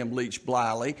strengthened Graham Leach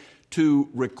Bliley to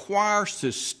require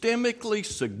systemically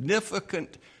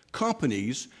significant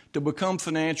companies to become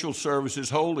financial services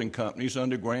holding companies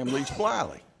under Graham Leach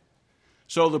Bliley.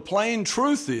 So the plain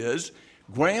truth is,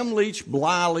 Graham Leach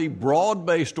Bliley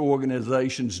broad-based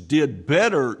organizations did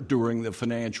better during the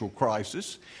financial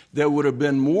crisis. There would have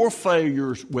been more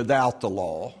failures without the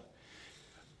law.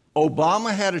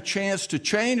 Obama had a chance to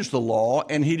change the law,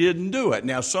 and he didn't do it.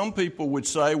 Now, some people would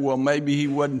say, well, maybe he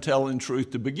wasn't telling the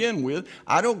truth to begin with.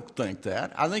 I don't think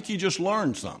that. I think he just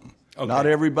learned something. Okay. Not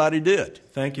everybody did.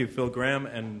 Thank you, Phil Gramm,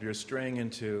 and you're straying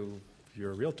into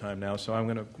your real time now, so I'm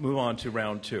going to move on to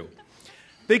round 2.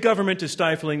 Big government is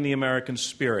stifling the American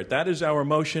spirit. That is our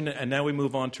motion, and now we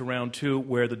move on to round 2,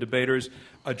 where the debaters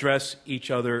address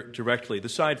each other directly. The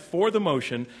side for the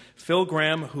motion, Phil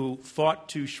Gramm, who fought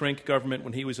to shrink government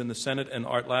when he was in the Senate, and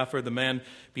Art Laffer, the man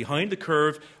behind the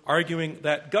curve, arguing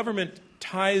that government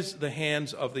ties the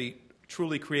hands of the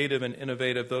truly creative and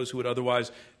innovative, those who would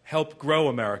otherwise help grow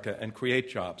America and create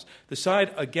jobs. The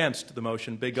side against the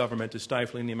motion, big government is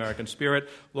stifling the American spirit,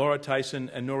 Laura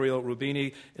Tyson and Nouriel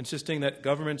Roubini, insisting that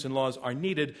governments and laws are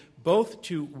needed both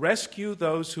to rescue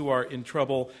those who are in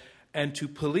trouble and to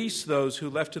police those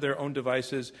who, left to their own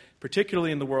devices,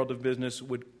 particularly in the world of business,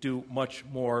 would do much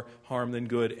more harm than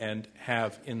good and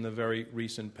have in the very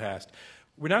recent past.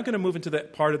 We're now going to move into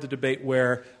that part of the debate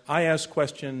where I ask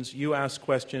questions, you ask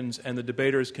questions, and the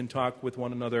debaters can talk with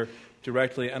one another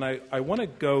directly. And I want to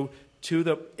go to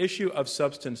the issue of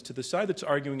substance, to the side that's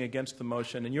arguing against the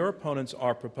motion. And your opponents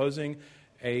are proposing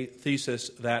a thesis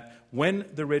that when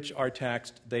the rich are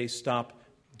taxed, they stop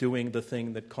doing the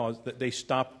thing that they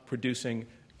stop producing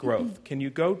growth. Can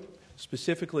you go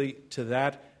specifically to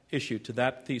that issue, to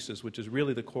that thesis, which is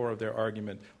really the core of their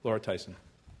argument? Laura Tyson.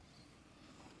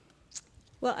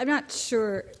 Well, I'm not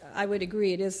sure I would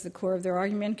agree it is the core of their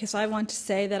argument, because I want to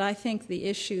say that I think the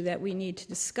issue that we need to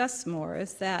discuss more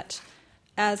is that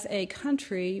as a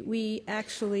country, we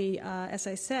actually, as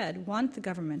I said, want the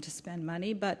government to spend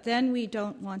money, but then we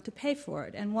don't want to pay for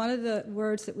it. And one of the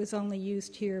words that was only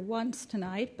used here once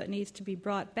tonight but needs to be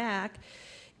brought back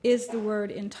is the word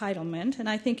entitlement. And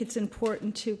I think it's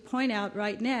important to point out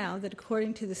right now that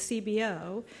according to the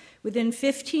CBO, within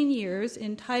 15 years,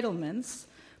 entitlements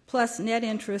plus net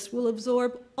interest will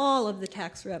absorb all of the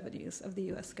tax revenues of the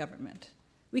U.S. government.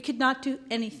 We could not do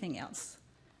anything else.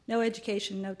 No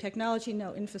education, no technology,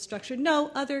 no infrastructure,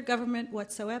 no other government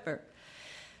whatsoever.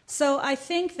 So I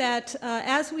think that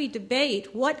as we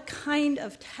debate what kind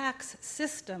of tax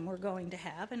system we're going to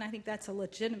have, and I think that's a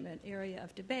legitimate area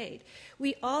of debate,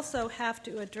 we also have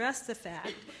to address the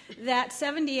fact that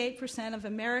 78% of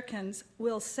Americans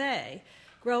will say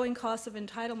growing costs of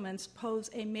entitlements pose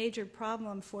a major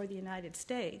problem for the United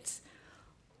States.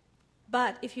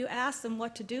 But if you ask them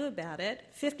what to do about it,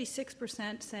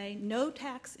 56% say no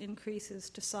tax increases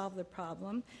to solve the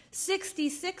problem.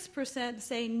 66%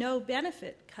 say no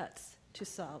benefit cuts to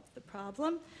solve the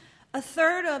problem. A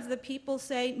third of the people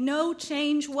say no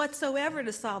change whatsoever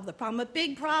to solve the problem. A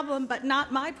big problem, but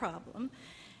not my problem.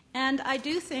 And I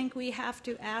do think we have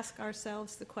to ask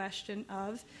ourselves the question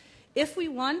of, if we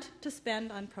want to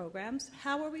spend on programs,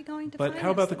 how are we going to finance But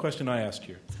how about the them? question I asked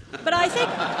you? But I think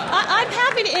I'm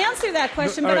happy to answer that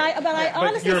question. But I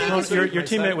honestly think it's your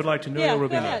teammate would like to know. Yeah, Rubino.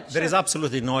 go ahead. There is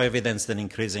absolutely no evidence that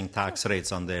increasing tax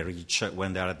rates on the rich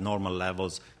when they are at normal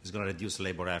levels is going to reduce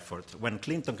labor effort. When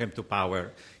Clinton came to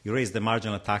power, he raised the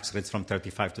marginal tax rates from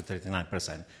 35 to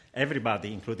 39%.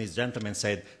 Everybody, including this gentleman,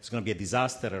 said it's going to be a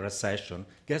disaster, a recession.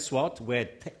 Guess what? We had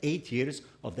 8 years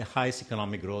of the highest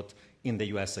economic growth in the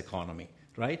U.S. economy,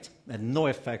 right? And no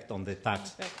effect on the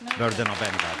tax burden of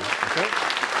anybody. Okay?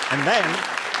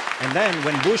 And then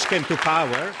when Bush came to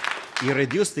power, he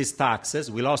reduced these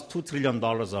taxes. We lost $2 trillion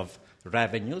of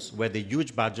revenues. We had a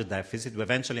huge budget deficit. We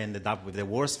eventually ended up with the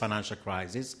worst financial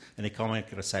crisis and economic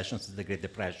recession since the Great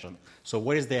Depression. So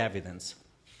where is the evidence?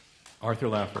 Arthur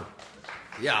Laffer.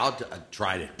 Yeah, I'll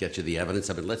try to get you the evidence.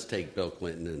 I mean, let's take Bill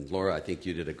Clinton. And Laura, I think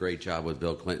you did a great job with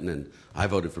Bill Clinton. And I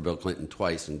voted for Bill Clinton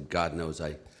twice, and God knows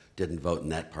I didn't vote in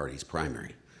that party's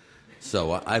primary.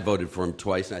 So I voted for him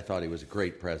twice, and I thought he was a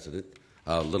great president.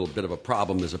 A little bit of a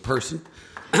problem as a person,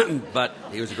 but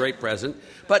he was a great president.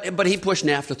 But he pushed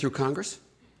NAFTA through Congress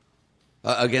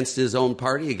against his own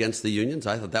party, against the unions.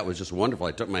 I thought that was just wonderful.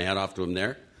 I took my hat off to him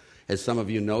there. As some of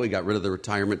you know, he got rid of the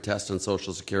retirement test on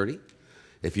Social Security.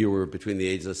 If you were between the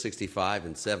ages of 65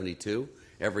 and 72,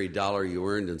 every dollar you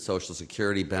earned in Social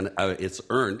Security, it's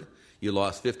earned, you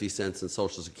lost 50 cents in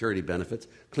Social Security benefits.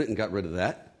 Clinton got rid of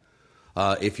that.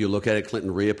 If you look at it,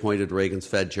 Clinton reappointed Reagan's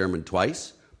Fed chairman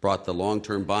twice, brought the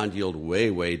long-term bond yield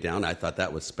way, way down. I thought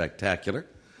that was spectacular.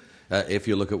 If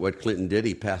you look at what Clinton did,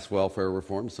 he passed welfare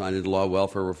reform, signed into law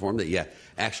welfare reform, that you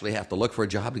actually have to look for a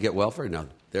job to get welfare. Now,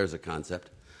 there's a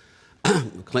concept.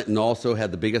 Clinton also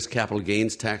had the biggest capital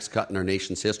gains tax cut in our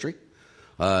nation's history.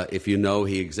 If you know,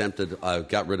 he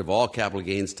got rid of all capital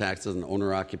gains taxes on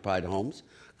owner-occupied homes,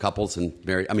 couples and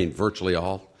married, virtually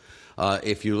all.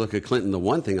 If you look at Clinton, the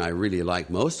one thing I really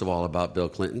like most of all about Bill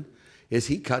Clinton is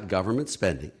he cut government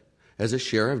spending as a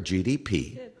share of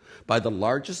GDP by the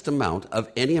largest amount of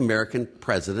any American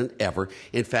president ever.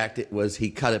 In fact, he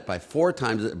cut it by 4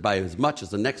 times, by as much as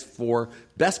the next 4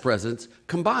 best presidents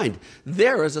combined.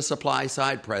 There is a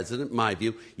supply-side president, in my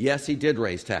view. Yes, he did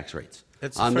raise tax rates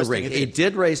on the rate. He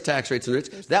did raise tax rates on the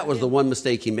rich. That was the one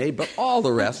mistake he made, but all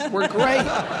the rest were great.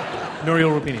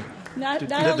 Nouriel Roubini.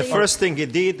 The first thing he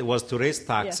did was to raise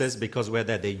taxes because we had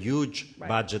a huge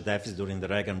budget deficit during the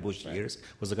Reagan-Bush years. It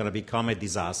was going to become a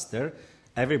disaster.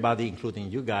 Everybody, including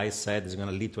you guys, said it's going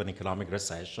to lead to an economic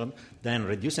recession. Then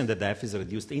reducing the deficit,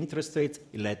 reduced interest rates,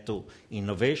 it led to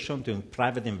innovation, to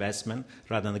private investment,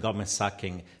 rather than the government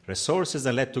sucking resources,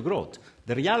 and led to growth.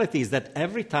 The reality is that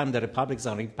every time the Republicans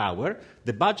are in power,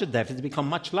 the budget deficit becomes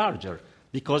much larger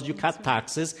because you cut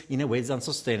taxes in a way that's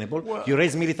unsustainable, you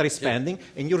raise military spending,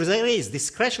 and you raise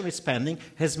discretionary spending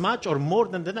as much or more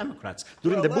than the Democrats.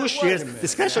 During the Bush years,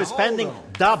 discretionary spending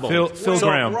doubled. Phil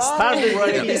Graham.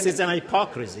 This is an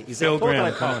hypocrisy. It's a total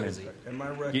hypocrisy.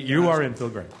 You are in, Phil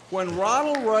Graham. When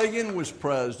Ronald Reagan was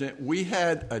president, we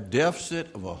had a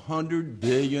deficit of $100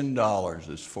 billion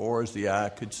as far as the eye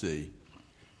could see.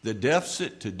 The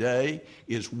deficit today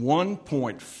is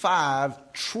 $1.5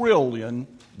 trillion.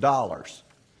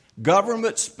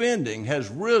 Government spending has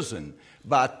risen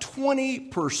by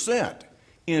 20%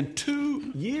 in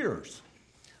 2 years.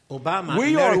 Obama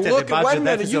We are inherited looking. a Wait a budget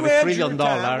minute. deficit You of had $1 your trillion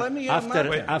time. Let me have my after,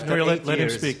 time. after Henry, 8 let him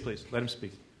years. speak, please. Let him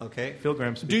speak. Okay. Phil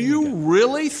Graham, speak. Do you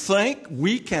really think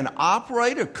we can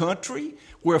operate a country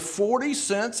where 40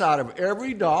 cents out of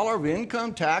every dollar of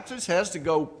income taxes has to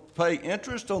go pay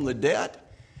interest on the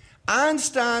debt?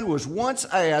 Einstein was once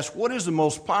asked, what is the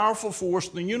most powerful force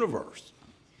in the universe?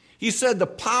 He said the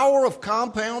power of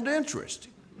compound interest.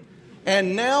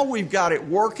 And now we've got it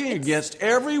working against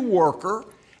every worker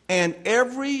and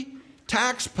every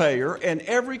taxpayer and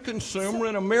every consumer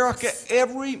in America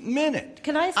every minute.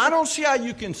 I don't see how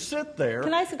you can sit there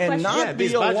and not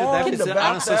be alarmed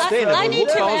about that. I need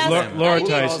to ask Laura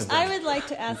Tyson. I would like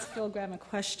to ask Phil Graham a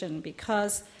question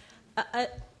because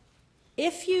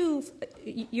if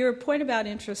your point about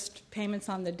interest payments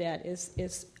on the debt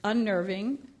is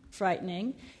unnerving,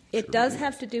 frightening. It does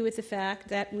have to do with the fact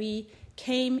that we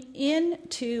came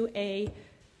into a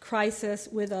crisis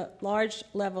with a large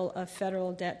level of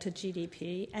federal debt to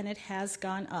GDP, and it has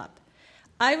gone up.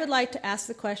 I would like to ask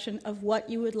the question of what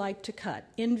you would like to cut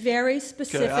in very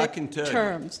specific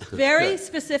terms,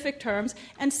 specific terms,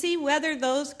 and see whether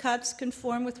those cuts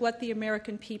conform with what the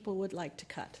American people would like to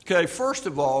cut. Okay, first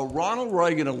of all, Ronald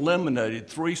Reagan eliminated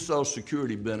 3 Social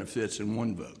Security benefits in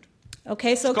one vote.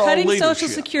 Okay, so cutting Social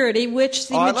Security, which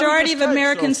the majority of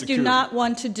Americans do not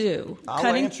want to do. I'll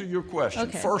answer your question.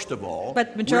 Okay. First of all,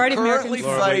 but majority of Americans...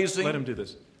 Laura, let him do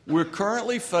this. We're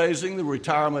currently phasing the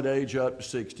retirement age up to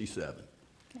 67.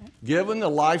 Okay. Given the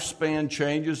lifespan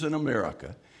changes in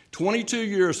America, 22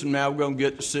 years from now we're going to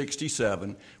get to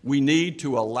 67. We need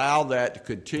to allow that to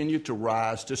continue to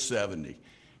rise to 70.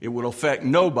 It will affect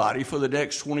nobody for the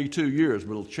next 22 years,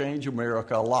 but it'll change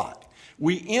America a lot.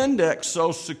 We index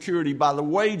Social Security by the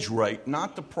wage rate,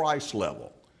 not the price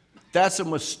level. That's a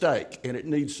mistake, and it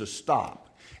needs to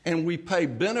stop. And we pay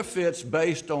benefits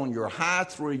based on your high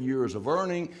 3 years of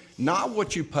earning, not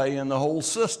what you pay in the whole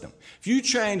system. If you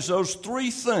change those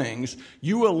 3 things,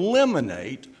 you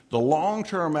eliminate the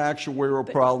long-term actuarial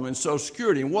problem in Social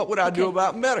Security. And what would I do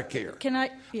about Medicare?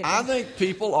 I think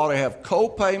people ought to have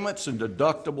co-payments and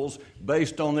deductibles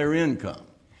based on their income.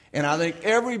 And I think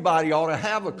everybody ought to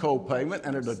have a co-payment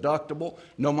and a deductible,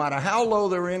 no matter how low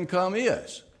their income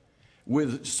is.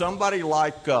 With somebody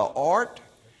like Art,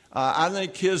 I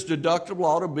think his deductible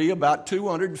ought to be about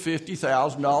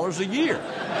 $250,000 a year.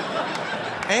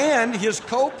 And his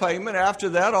co-payment after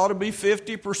that ought to be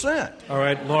 50%. All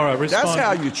right, Laura, respond. That's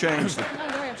how you change it.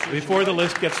 Before the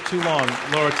list gets too long,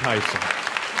 Laura Tyson.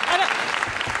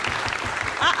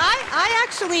 I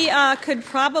actually could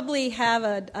probably have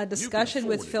a discussion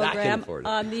with Phil Graham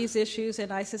on these issues,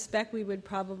 and I suspect we would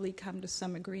probably come to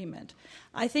some agreement.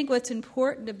 I think what's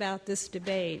important about this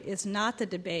debate is not the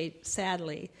debate,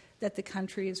 sadly, that the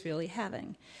country is really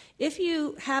having. If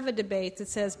you have a debate that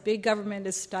says big government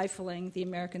is stifling the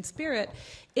American spirit,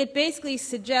 it basically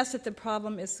suggests that the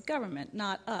problem is the government,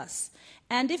 not us.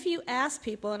 And if you ask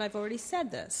people, and I've already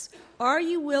said this, are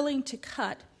you willing to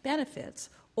cut benefits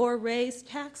or raise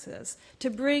taxes to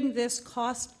bring this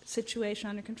cost situation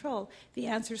under control? The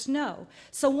answer is no.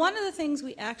 So one of the things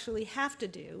we actually have to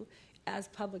do as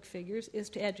public figures is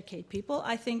to educate people.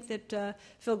 I think that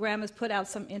Phil Graham has put out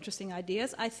some interesting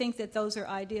ideas. I think that those are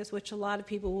ideas which a lot of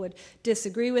people would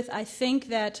disagree with. I think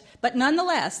that, but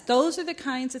nonetheless, those are the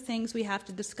kinds of things we have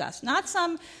to discuss. Not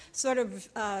some sort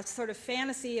of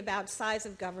fantasy about size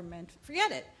of government.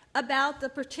 Forget it. About the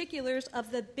particulars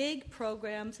of the big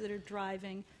programs that are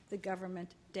driving the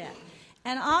government debt.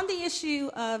 And on the issue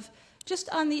of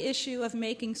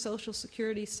making Social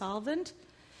Security solvent,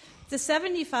 the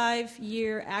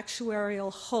 75-year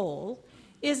actuarial hole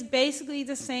is basically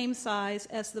the same size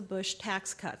as the Bush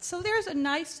tax cuts. So there's a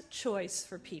nice choice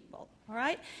for people, all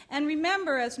right? And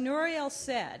remember, as Nouriel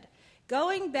said,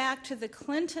 going back to the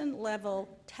Clinton-level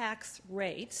tax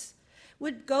rates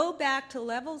would go back to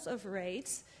levels of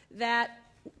rates that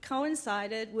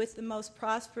coincided with the most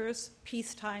prosperous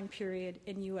peacetime period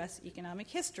in U.S. economic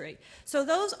history. So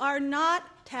those are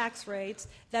not tax rates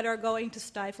that are going to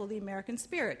stifle the American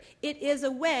spirit. It is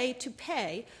a way to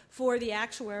pay for the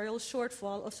actuarial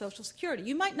shortfall of Social Security.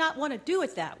 You might not want to do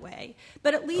it that way,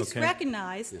 but at least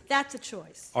recognize that's a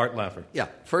choice. Art Laffer. Yeah.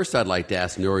 First, I'd like to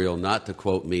ask Nouriel not to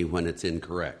quote me when it's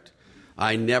incorrect.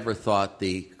 I never thought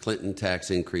the Clinton tax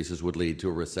increases would lead to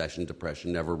a recession,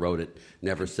 depression, never wrote it,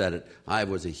 never said it. I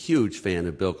was a huge fan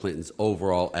of Bill Clinton's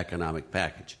overall economic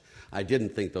package. I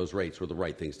didn't think those rates were the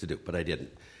right things to do, but I didn't.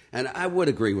 And I would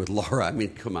agree with Laura. I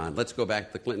mean, come on, let's go back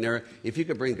to the Clinton era. If you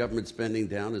could bring government spending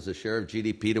down as a share of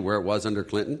GDP to where it was under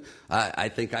Clinton, I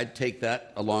think I'd take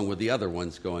that along with the other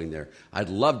ones going there. I'd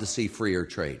love to see freer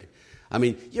trade. I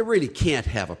mean, you really can't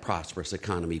have a prosperous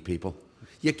economy, people.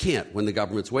 You can't when the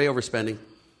government's way overspending,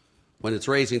 when it's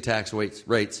raising tax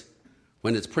rates,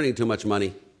 when it's printing too much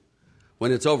money,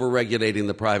 when it's overregulating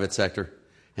the private sector,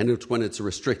 and when it's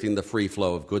restricting the free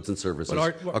flow of goods and services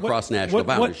across national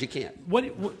boundaries. You can't.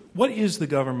 What is the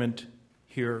government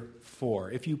here for?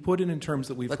 If you put it in terms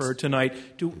that we've heard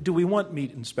tonight, do we want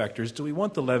meat inspectors? Do we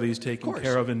want the levees taken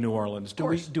care of in New Orleans?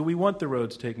 Do we want the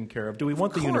roads taken care of? Do we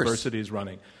want the universities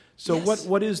running? So yes.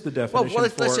 what is the definition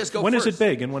let's just go when first. Is it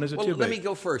big and when is it too big? Let me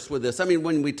go first with this. I mean,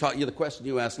 when we talk, the question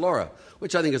you asked Laura,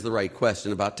 which I think is the right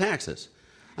question about taxes.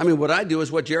 I mean, what I do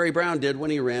is what Jerry Brown did when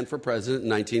he ran for president in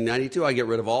 1992. I get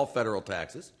rid of all federal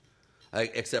taxes,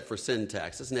 except for sin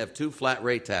taxes, and have 2 flat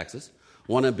rate taxes,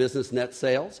 one on business net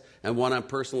sales and one on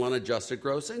personal unadjusted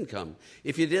gross income.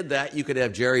 If you did that, you could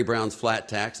have Jerry Brown's flat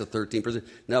tax of 13%.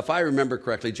 Now, if I remember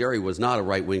correctly, Jerry was not a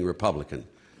right-wing Republican.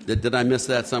 Did I miss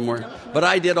that somewhere? But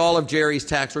I did all of Jerry's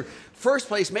tax work. First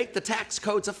place, make the tax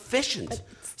codes efficient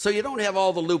so you don't have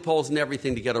all the loopholes and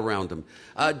everything to get around them.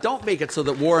 Don't make it so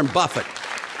that Warren Buffett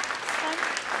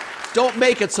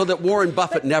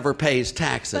never pays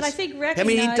taxes. But I think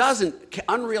he doesn't.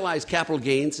 Unrealized capital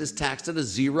gains is taxed at a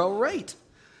 0 rate.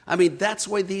 I mean, that's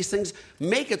why these things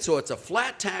make it so it's a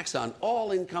flat tax on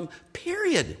all income,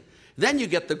 period. Then you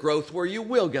get the growth where you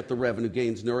will get the revenue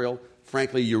gains, Nouriel.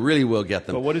 Frankly, you really will get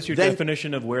them. But what is your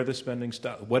definition of where the spending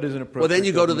stops? What is an appropriate? Well, then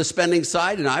you go to the spending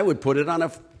side, and I would put it on a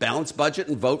balanced budget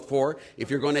and vote for. If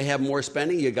you're going to have more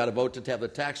spending, you've got to vote to have the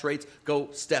tax rates go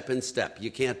step in step. You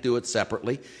can't do it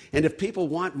separately. And if people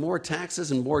want more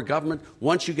taxes and more government,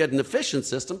 once you get an efficient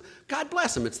system, God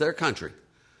bless them. It's their country.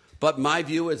 But my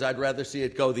view is I'd rather see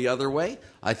it go the other way.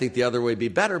 I think the other way would be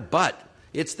better, but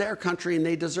it's their country and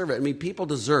they deserve it. I mean, people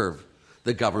deserve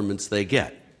the governments they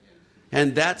get.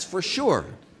 And that's for sure.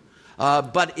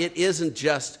 But it isn't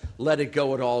just let it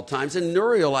go at all times. And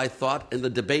Nouriel, I thought, in the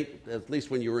debate, at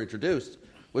least when you were introduced,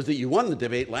 was that you won the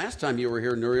debate last time you were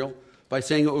here, Nouriel, by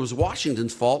saying it was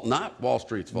Washington's fault, not Wall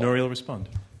Street's fault. Nouriel, respond.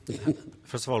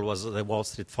 First of all, it was the Wall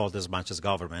Street fault as much as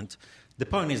government. The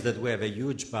point is that we have a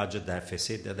huge budget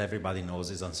deficit that everybody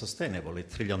knows is unsustainable,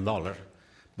 $1 trillion.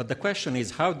 But the question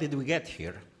is, how did we get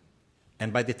here?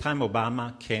 And by the time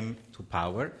Obama came to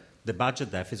power, the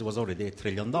budget deficit was already $1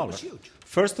 trillion. It was huge.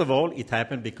 First of all, it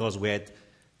happened because we had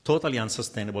totally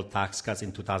unsustainable tax cuts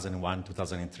in 2001,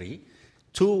 2003.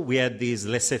 2, we had these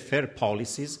laissez-faire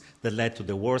policies that led to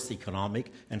the worst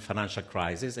economic and financial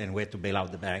crisis, and we had to bail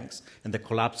out the banks, and the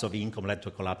collapse of income led to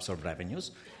a collapse of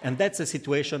revenues. And that's the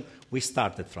situation we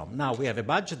started from. Now, we have a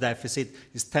budget deficit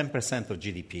is 10% of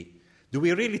GDP. Do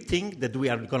we really think that we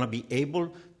are going to be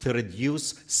able to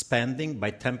reduce spending by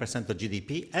 10% of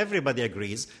GDP? Everybody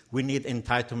agrees we need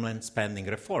entitlement spending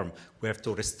reform. We have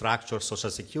to restructure Social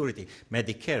Security,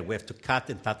 Medicare. We have to cut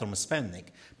entitlement spending.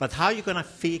 But how are you going to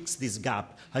fix this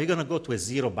gap? How are you going to go to a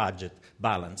zero budget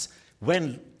balance?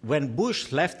 When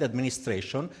Bush left the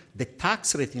administration, the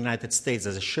tax rate in the United States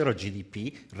as a share of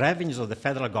GDP, revenues of the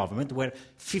federal government were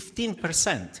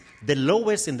 15%, the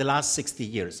lowest in the last 60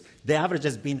 years. The average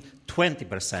has been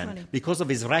 20% because of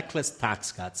his reckless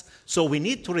tax cuts. So we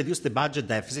need to reduce the budget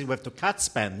deficit. We have to cut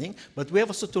spending, but we have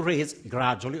also to raise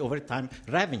gradually over time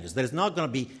revenues. There is not going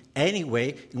to be any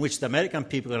way in which the American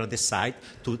people are going to decide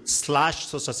to slash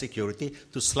Social Security,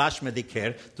 to slash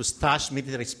Medicare, to slash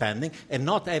military spending, and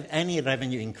not have any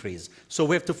revenue increase. So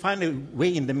we have to find a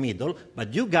way in the middle,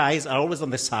 but you guys are always on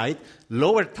the side,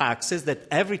 lower taxes that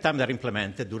every time they're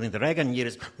implemented during the Reagan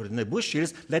years or in the Bush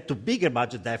years led to bigger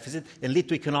budget deficit and lead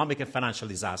to economic and financial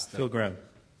disaster. Phil Graham.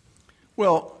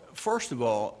 Well, first of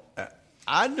all,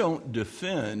 I don't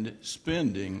defend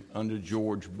spending under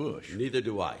George Bush. Neither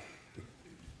do I.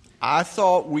 I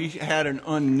thought we had an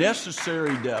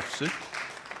unnecessary deficit.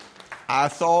 I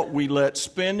thought we let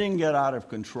spending get out of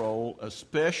control,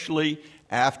 especially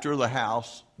after the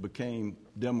House became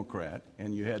Democrat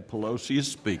and you had Pelosi as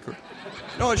Speaker.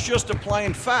 No, it's just a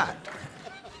plain fact.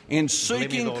 In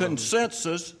seeking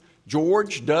consensus,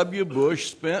 George W.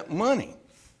 Bush spent money.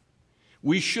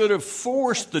 We should have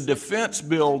forced the defense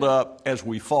buildup as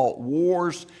we fought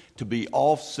wars to be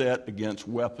offset against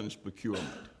weapons procurement.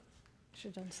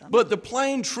 But the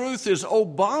plain truth is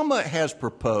Obama has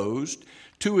proposed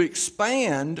to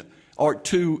expand or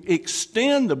to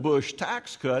extend the Bush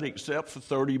tax cut except for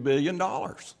 $30 billion.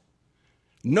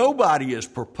 Nobody is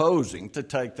proposing to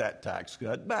take that tax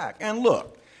cut back. And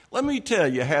look, let me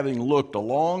tell you, having looked a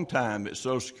long time at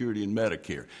Social Security and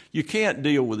Medicare, you can't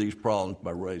deal with these problems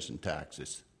by raising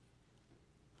taxes.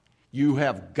 You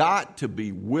have got to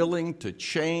be willing to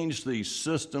change these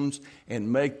systems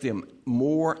and make them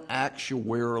more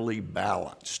actuarially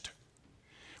balanced.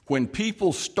 When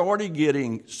people started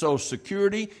getting Social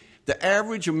Security, The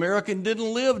average American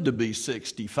didn't live to be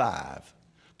 65.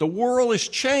 The world has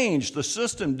changed. The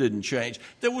system didn't change.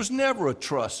 There was never a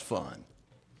trust fund.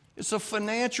 It's a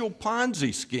financial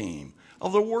Ponzi scheme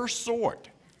of the worst sort.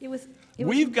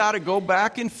 We've got to go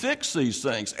back and fix these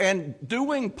things. And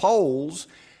doing polls,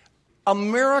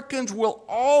 Americans will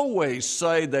always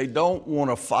say they don't want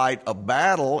to fight a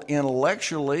battle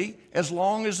intellectually as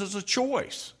long as it's a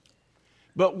choice.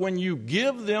 But when you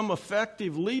give them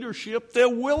effective leadership, they're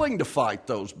willing to fight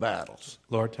those battles.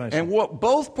 Lord Tyson. And what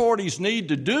both parties need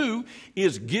to do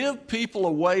is give people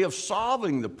a way of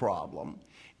solving the problem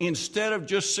instead of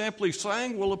just simply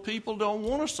saying, well, the people don't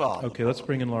want to solve it. Okay, let's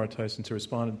bring in Laura Tyson to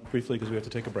respond briefly because we have to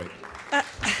take a break.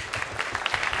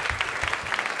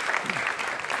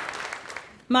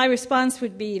 My response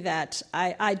would be that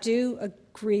I do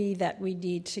agree that we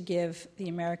need to give the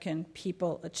American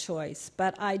people a choice.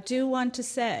 But I do want to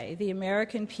say the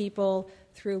American people,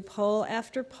 through poll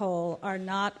after poll, are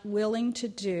not willing to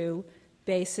do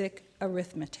basic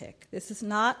arithmetic. This is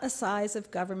not a size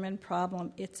of government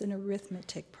problem. It's an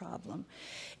arithmetic problem.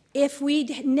 If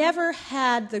we'd never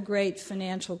had the great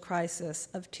financial crisis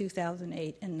of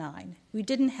 2008 and 2009, we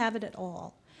didn't have it at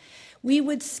all, we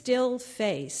would still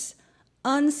face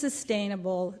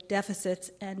unsustainable deficits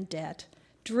and debt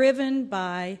driven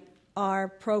by our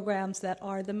programs that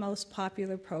are the most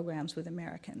popular programs with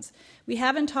Americans. We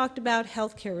haven't talked about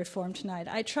health care reform tonight.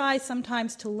 I try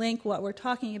sometimes to link what we're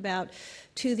talking about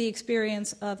to the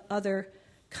experience of other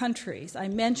countries. I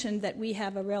mentioned that we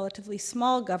have a relatively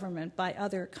small government by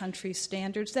other countries'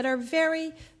 standards that are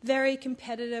very, very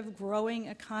competitive, growing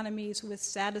economies with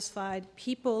satisfied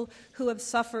people who have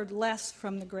suffered less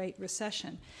from the Great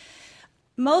Recession.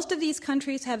 Most of these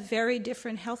countries have very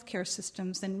different health care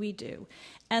systems than we do.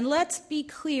 And let's be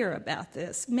clear about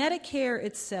this. Medicare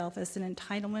itself as an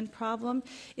entitlement problem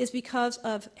is because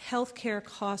of health care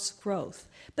cost growth.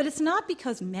 But it's not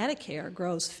because Medicare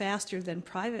grows faster than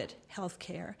private health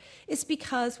care. It's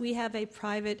because we have a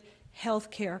private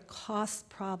health care cost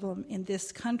problem in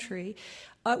this country.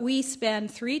 We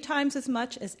spend 3 times as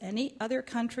much as any other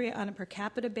country on a per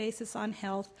capita basis on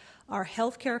health. Our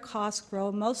health care costs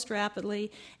grow most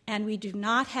rapidly, and we do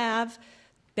not have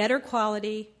better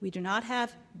quality, we do not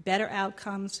have better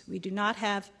outcomes, we do not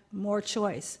have more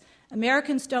choice.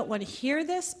 Americans don't want to hear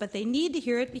this, but they need to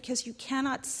hear it because you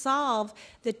cannot solve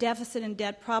the deficit and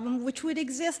debt problem, which would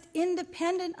exist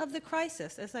independent of the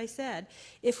crisis, as I said,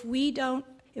 if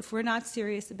we're not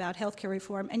serious about health care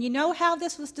reform. And you know how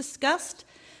this was discussed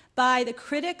by the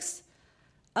critics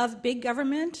of big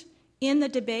government in the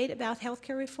debate about health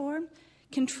care reform?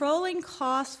 Controlling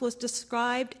costs was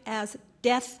described as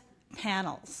death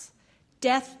panels.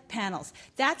 Death panels.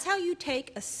 That's how you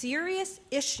take a serious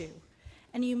issue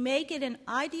and you make it an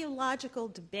ideological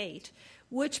debate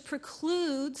which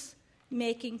precludes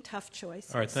making tough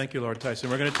choices. All right, thank you, Laura Tyson.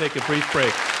 We're going to take a brief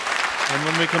break. And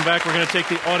when we come back, we're going to take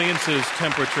the audience's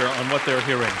temperature on what they're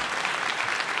hearing.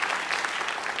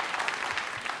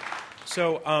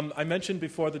 So I mentioned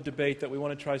before the debate that we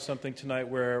want to try something tonight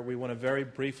where we want to very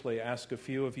briefly ask a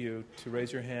few of you to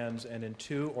raise your hands and in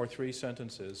 2 or 3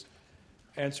 sentences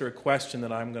answer a question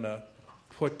that I'm going to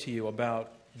put to you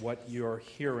about what you're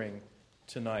hearing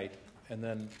tonight. And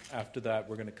then after that,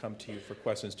 we're going to come to you for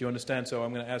questions. Do you understand? So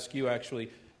I'm going to ask you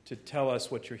actually to tell us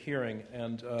what you're hearing.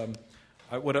 And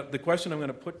the question I'm going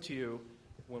to put to you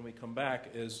when we come back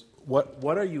is,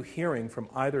 what are you hearing from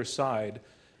either side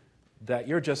that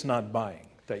you're just not buying,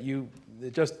 that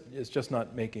it's just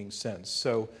not making sense?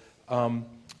 So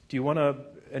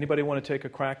anybody want to take a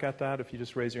crack at that? If you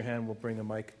just raise your hand, we'll bring a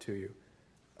mic to you.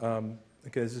 Okay,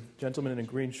 there's a gentleman in a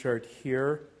green shirt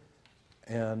here,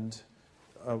 and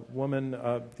a woman,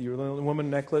 the woman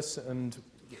necklace, and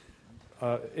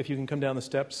if you can come down the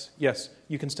steps. Yes,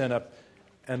 you can stand up.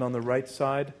 And on the right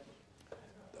side,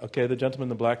 okay, the gentleman in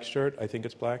the black shirt, I think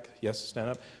it's black. Yes, stand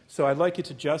up. So I'd like you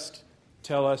to just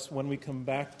tell us when we come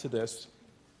back to this,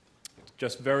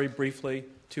 just very briefly,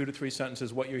 2 to 3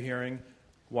 sentences, what you're hearing,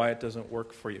 why it doesn't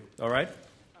work for you. All right?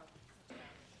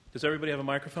 Does everybody have a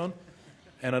microphone?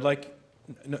 And I'd like,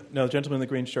 no, the gentleman in the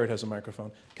green shirt has a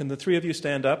microphone. Can the 3 of you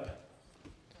stand up?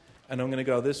 And I'm going to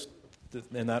go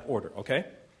in that order, okay?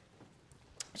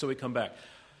 So we come back.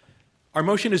 Our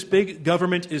motion is big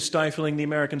government is stifling the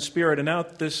American spirit. And now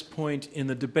at this point in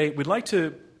the debate, we'd like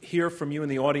to hear from you in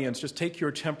the audience. Just take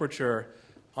your temperature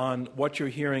on what you're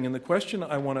hearing. And the question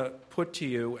I want to put to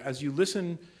you, as you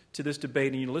listen to this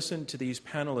debate and you listen to these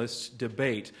panelists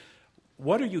debate,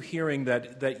 what are you hearing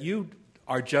that you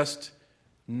are just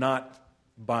not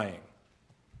buying?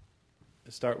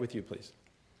 Let's start with you, please.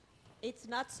 It's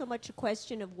not so much a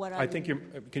question of what I think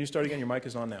can you start again? Your mic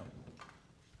is on now.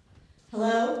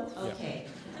 Hello? Okay.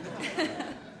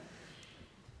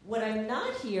 What I'm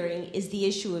not hearing is the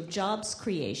issue of jobs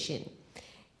creation.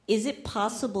 Is it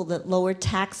possible that lower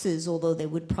taxes, although they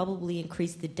would probably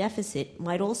increase the deficit,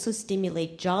 might also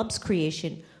stimulate jobs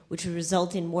creation, which would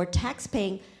result in more tax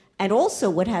paying, and also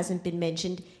what hasn't been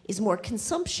mentioned is more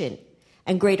consumption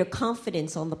and greater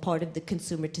confidence on the part of the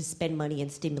consumer to spend money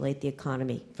and stimulate the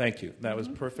economy? Thank you. That was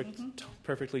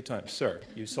perfectly timed. Sir,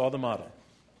 you saw the model.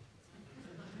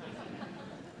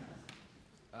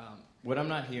 What I'm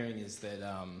not hearing is that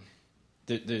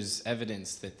there's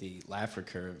evidence that the Laffer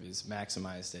curve is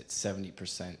maximized at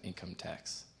 70% income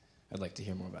tax. I'd like to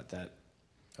hear more about that.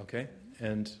 Okay.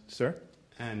 And, sir?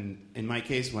 And in my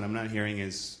case, what I'm not hearing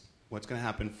is what's going to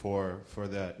happen for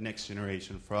the next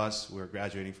generation. For us, we're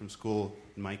graduating from school,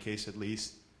 in my case at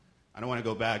least. I don't want to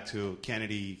go back to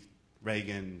Kennedy,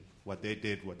 Reagan, what they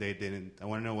did, what they didn't. I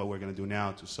want to know what we're going to do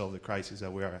now to solve the crisis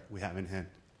that we have in hand.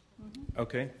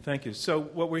 Okay, thank you. So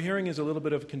what we're hearing is a little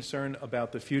bit of concern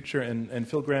about the future, and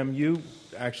Phil Graham, you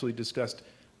actually discussed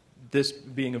this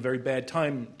being a very bad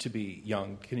time to be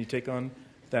young. Can you take on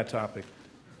that topic?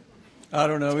 I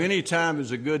don't know. Any time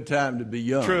is a good time to be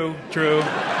young. True.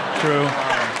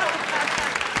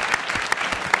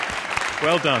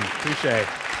 Well done. Touché.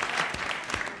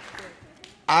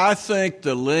 I think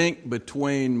the link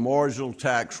between marginal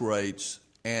tax rates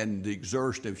and the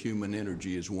exertion of human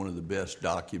energy is one of the best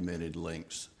documented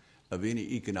links of any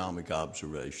economic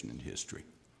observation in history.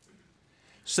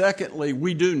 Secondly,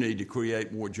 we do need to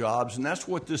create more jobs, and that's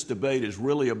what this debate is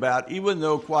really about, even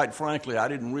though, quite frankly, I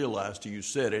didn't realize till you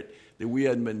said it that we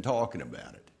hadn't been talking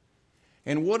about it.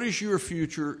 And what does your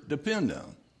future depend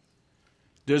on?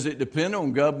 Does it depend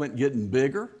on government getting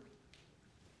bigger?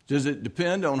 Does it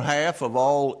depend on half of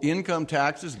all income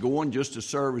taxes going just to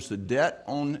service the debt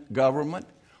on government?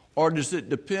 Or does it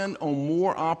depend on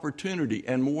more opportunity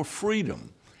and more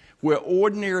freedom, where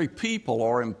ordinary people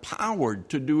are empowered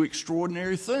to do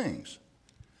extraordinary things?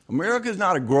 America is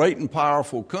not a great and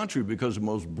powerful country because the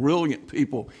most brilliant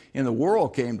people in the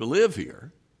world came to live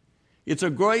here. It's a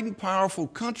great and powerful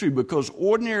country because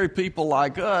ordinary people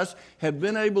like us have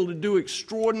been able to do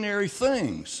extraordinary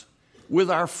things with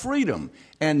our freedom.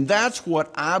 And that's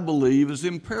what I believe is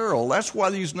in peril. That's why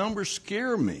these numbers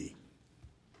scare me.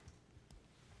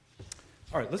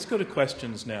 All right, let's go to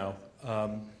questions now.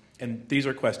 And these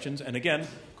are questions. And again,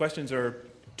 questions are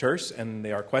terse, and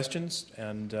they are questions.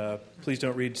 And please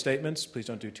don't read statements. Please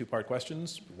don't do two-part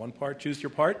questions. One part, choose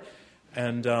your part.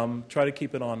 And try to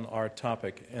keep it on our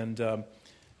topic. And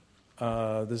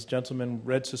this gentleman,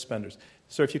 red suspenders.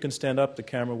 Sir, if you can stand up, the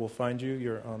camera will find you.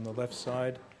 You're on the left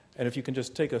side. And if you can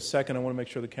just take a second, I want to make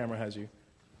sure the camera has you.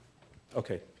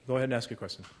 Okay, go ahead and ask your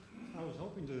question. I was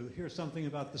hoping to hear something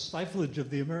about the stiflage of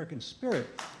the American spirit.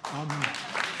 I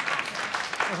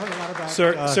heard a lot about...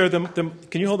 Sir,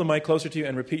 can you hold the mic closer to you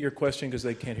and repeat your question because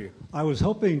they can't hear you? I was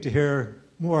hoping to hear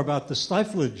more about the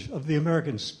stiflage of the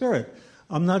American spirit.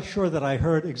 I'm not sure that I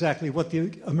heard exactly what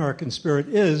the American spirit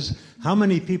is, how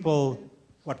many people,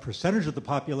 what percentage of the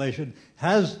population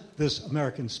has this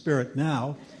American spirit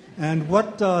now, and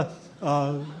what,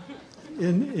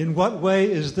 in what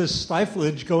way is this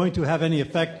stiflage going to have any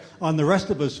effect on the rest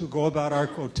of us who go about our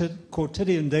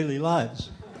quotidian daily lives?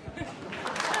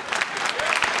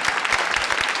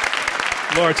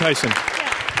 Laura Tyson.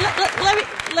 Yeah.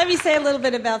 Let me say a little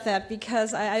bit about that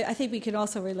because I think we can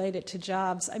also relate it to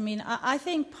jobs. I mean, I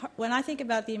think when I think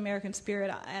about the American spirit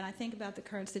and I think about the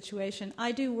current situation,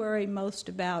 I do worry most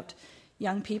about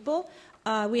young people.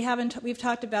 We've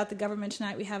talked about the government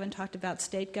tonight. We haven't talked about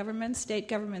state governments. State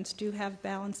governments do have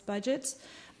balanced budgets.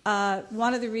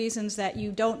 One of the reasons that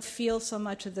you don't feel so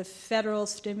much of the federal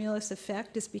stimulus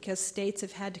effect is because states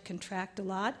have had to contract a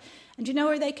lot. And do you know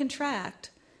where they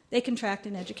contract? They contract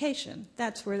in education.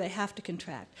 That's where they have to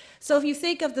contract. So if you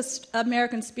think of the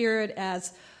American spirit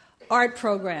as art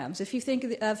programs, if you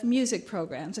think of music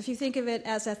programs, if you think of it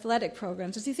as athletic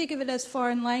programs, if you think of it as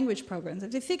foreign language programs,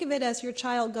 if you think of it as your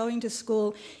child going to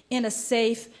school in a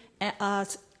safe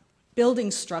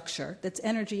building structure that's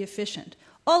energy efficient,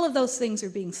 all of those things are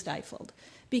being stifled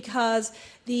because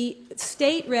the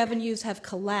state revenues have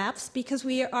collapsed because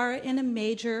we are in a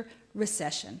major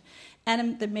recession.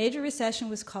 And the major recession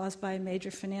was caused by a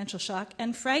major financial shock.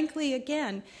 And frankly,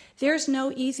 again, there's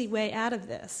no easy way out of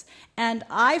this. And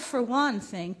I, for one,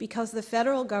 think because the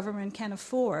federal government can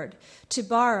afford to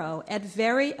borrow at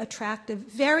very attractive,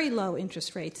 very low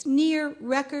interest rates, near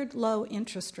record low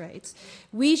interest rates,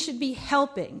 we should be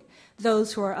helping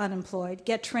those who are unemployed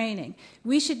get training.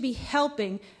 We should be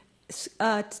helping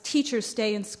teachers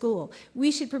stay in school.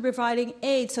 We should be providing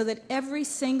aid so that every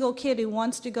single kid who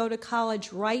wants to go to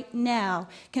college right now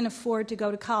can afford to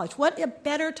go to college. What a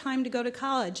better time to go to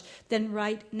college than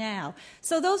right now?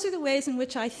 So those are the ways in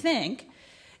which I think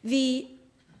the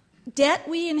debt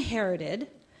we inherited,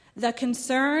 the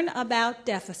concern about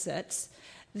deficits,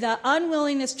 the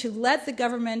unwillingness to let the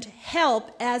government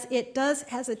help as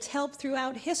it's helped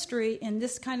throughout history in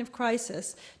this kind of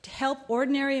crisis, to help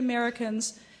ordinary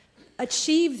Americans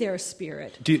achieve their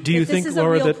spirit. Do you think,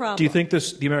 Laura,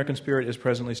 the American spirit is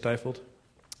presently stifled?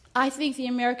 I think the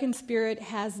American spirit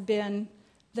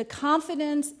the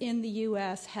confidence in the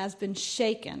U.S. has been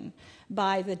shaken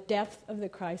by the depth of the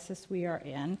crisis we are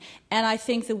in, and I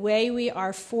think the way we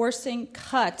are forcing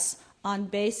cuts on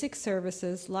basic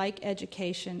services like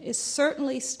education is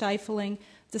certainly stifling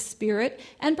the spirit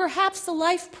and perhaps the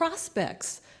life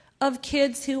prospects of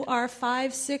kids who are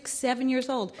 5, 6, 7 years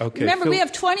old. Okay, Remember, Phil, we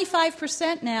have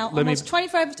 25% now, almost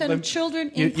 25% of children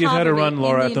in poverty. You've had to run,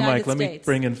 Laura, at the mic. States. Let me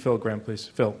bring in Phil Graham, please.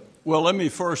 Phil. Well, let me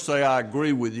first say I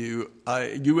agree with you.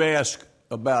 You asked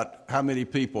about how many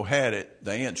people had it.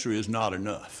 The answer is not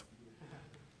enough.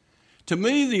 To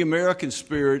me, the American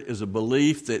spirit is a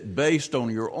belief that based on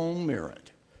your own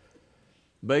merit,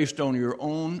 based on your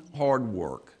own hard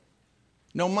work,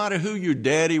 no matter who your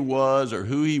daddy was or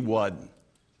who he wasn't,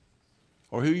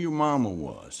 or who your mama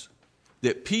was,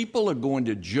 that people are going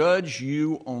to judge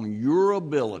you on your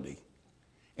ability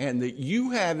and that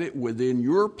you have it within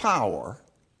your power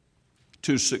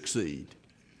to succeed.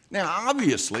 Now,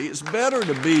 obviously, it's better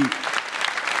to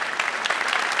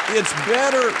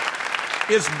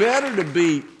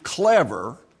be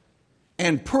clever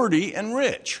and pretty and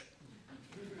rich.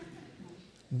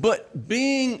 But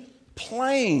being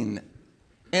plain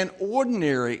and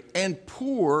ordinary and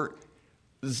poor,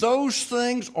 those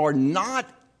things are not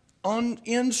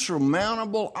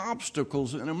insurmountable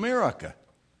obstacles in America.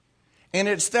 And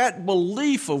it's that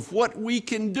belief of what we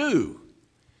can do.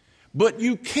 But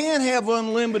you can't have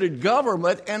unlimited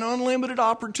government and unlimited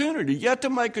opportunity. You have to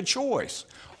make a choice.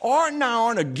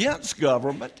 Aren't against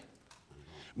government,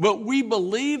 but we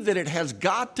believe that it has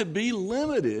got to be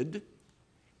limited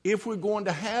if we're going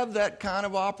to have that kind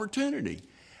of opportunity.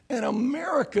 And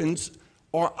Americans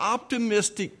are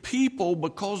optimistic people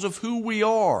because of who we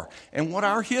are and what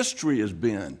our history has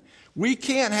been. We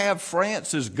can't have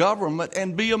France's government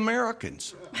and be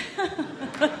Americans.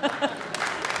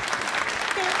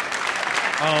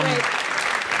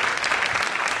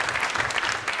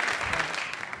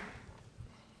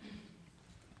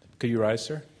 Could you rise,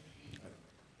 sir?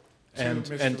 And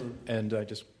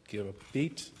just give a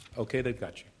beat. Okay, they've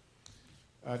got you.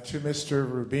 To Mr.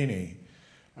 Rubini,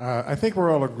 I think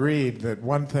we're all agreed that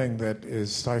one thing that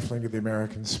is stifling to the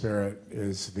American spirit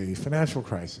is the financial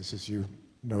crisis, as you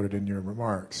noted in your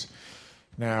remarks.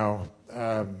 Now,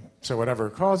 so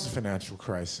whatever caused the financial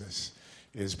crisis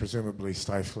is presumably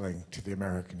stifling to the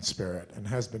American spirit, and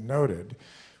has been noted.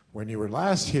 When you were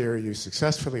last here, you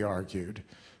successfully argued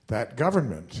that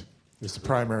government is the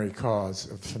primary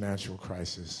cause of the financial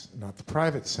crisis, not the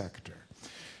private sector.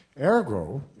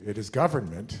 Ergo, it is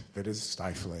government that is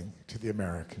stifling to the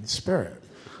American spirit.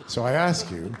 So I ask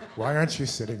you, why aren't you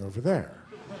sitting over there?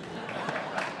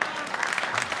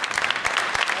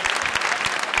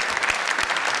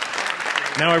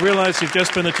 Now I realize you've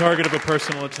just been the target of a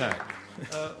personal attack.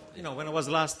 When I was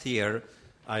last here,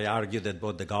 I argued that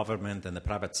both the government and the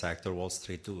private sector, Wall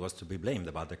Street too, was to be blamed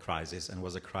about the crisis, and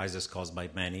was a crisis caused by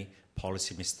many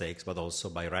policy mistakes, but also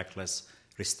by reckless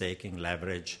risk-taking,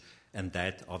 leverage, and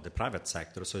debt of the private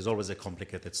sector. So it's always a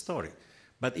complicated story.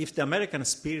 But if the American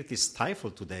spirit is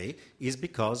stifled today, it's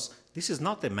because this is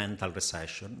not a mental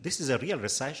recession. This is a real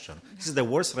recession. This is the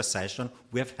worst recession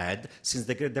we have had since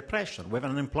the Great Depression. We have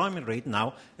an unemployment rate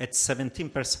now at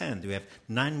 17%. We have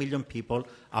 9 million people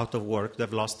out of work that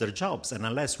have lost their jobs. And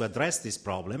unless we address this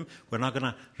problem, we're not going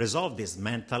to resolve this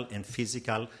mental and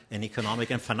physical and economic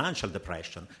and financial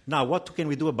depression. Now, what can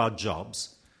we do about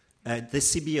jobs? The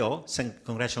CBO,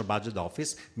 Congressional Budget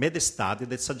Office, made a study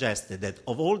that suggested that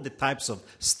of all the types of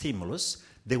stimulus,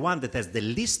 the one that has the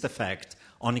least effect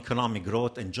on economic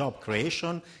growth and job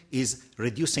creation is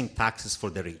reducing taxes for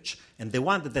the rich. And the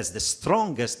one that has the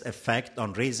strongest effect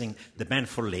on raising demand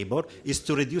for labor is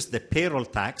to reduce the payroll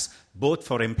tax both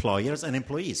for employers and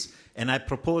employees. And I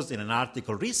proposed in an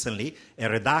article recently a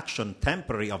reduction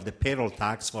temporary of the payroll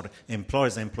tax for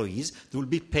employers and employees that will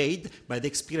be paid by the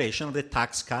expiration of the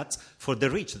tax cuts for the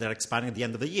rich that are expiring at the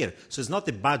end of the year. So it's not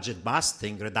a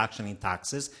budget-busting reduction in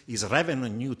taxes. It's revenue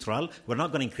neutral. We're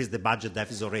not going to increase the budget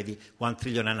deficit already $1.5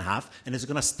 trillion, and it's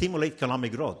going to stimulate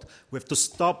economic growth. We have to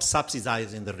stop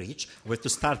subsidizing the rich. We have to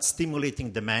start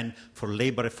stimulating demand for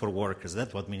labor and for workers.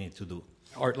 That's what we need to do.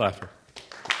 Art Laffer.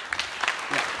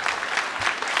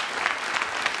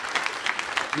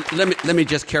 Let me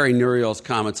just carry Nouriel's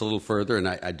comments a little further, and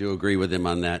I do agree with him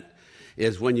on that,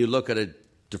 is when you look at a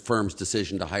firm's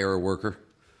decision to hire a worker,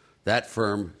 that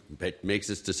firm makes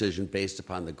its decision based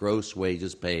upon the gross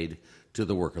wages paid to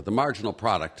the worker. The marginal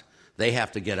product they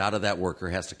have to get out of that worker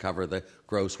has to cover the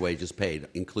gross wages paid,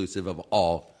 inclusive of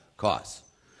all costs.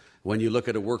 When you look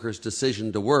at a worker's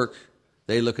decision to work,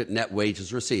 they look at net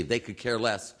wages received. They could care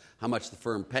less how much the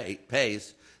firm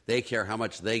pays. They care how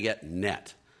much they get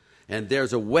net. And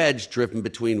there's a wedge driven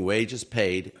between wages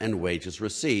paid and wages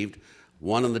received,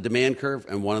 one on the demand curve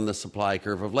and one on the supply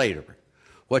curve of labor.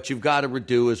 What you've got to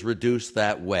do is reduce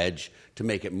that wedge to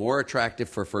make it more attractive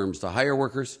for firms to hire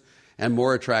workers and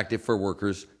more attractive for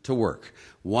workers to work.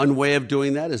 One way of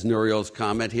doing that, as Nouriel's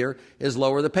comment here, is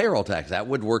lower the payroll tax. That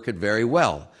would work it very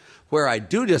well. Where I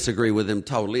do disagree with him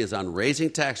totally is on raising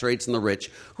tax rates on the rich,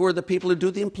 who are the people who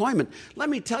do the employment. Let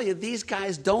me tell you, these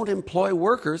guys don't employ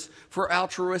workers for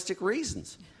altruistic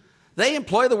reasons. They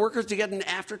employ the workers to get an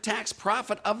after-tax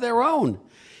profit of their own.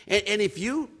 And if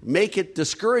you make it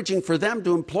discouraging for them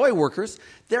to employ workers,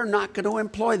 they're not going to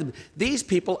employ them. These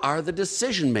people are the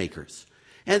decision makers.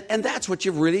 And that's what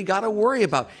you've really got to worry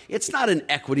about. It's not an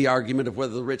equity argument of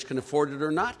whether the rich can afford it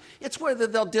or not. It's whether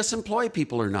they'll disemploy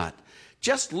people or not.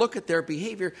 Just look at their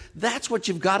behavior. That's what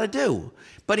you've got to do.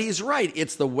 But he's right.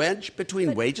 It's the wedge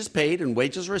between wages paid and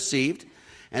wages received,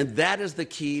 and that is the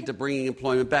key to bringing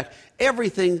employment back.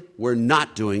 Everything we're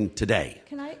not doing today.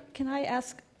 Can I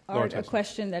ask Art a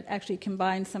question that actually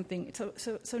combines something?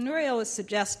 So Nouriel is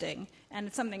suggesting, and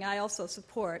it's something I also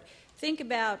support, think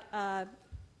about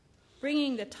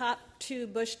bringing the top two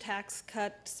Bush tax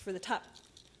cuts for the top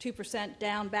 2%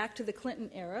 down back to the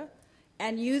Clinton era,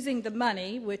 and using the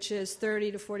money, which is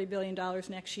 $30 to $40 billion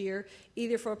next year,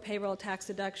 either for a payroll tax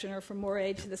deduction or for more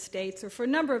aid to the states or for a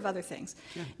number of other things.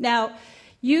 Yeah. Now,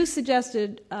 you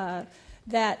suggested Art,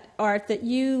 that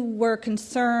you were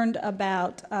concerned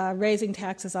about raising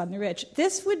taxes on the rich.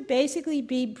 This would basically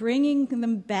be bringing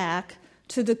them back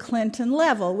to the Clinton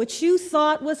level, which you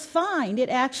thought was fine. It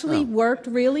actually worked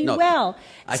really well.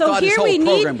 I thought his whole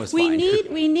program was fine.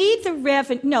 We need the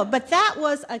revenue. No, but that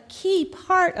was a key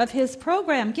part of his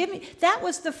program. That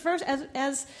was the first,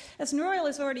 as Nouriel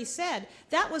has already said,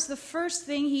 that was the first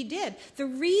thing he did. The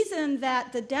reason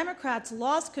that the Democrats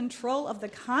lost control of the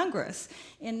Congress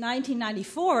in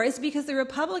 1994 is because the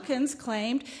Republicans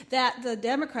claimed that the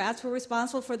Democrats were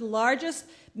responsible for the largest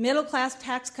middle-class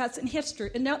tax cuts in history,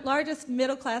 the largest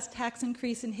middle-class tax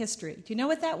increase in history. Do you know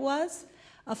what that was?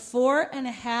 A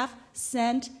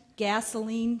 4.5-cent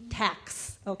gasoline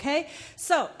tax, okay?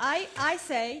 So I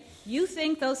say, you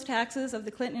think those taxes of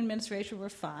the Clinton administration were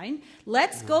fine.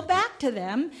 Let's go back to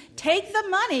them, take the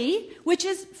money, which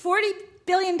is $40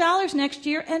 billion next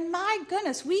year, and my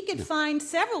goodness, we could find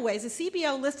several ways. The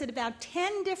CBO listed about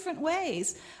 10 different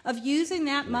ways of using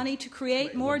that money to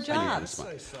create more jobs.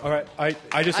 All right, I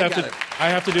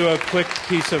have to do a quick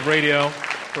piece of radio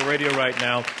for radio right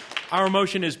now. Our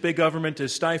motion is big government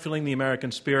is stifling the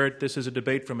American spirit. This is a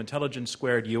debate from Intelligence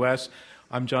Squared U.S.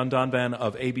 I'm John Donvan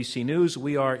of ABC News.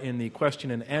 We are in the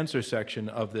question and answer section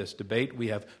of this debate. We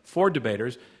have 4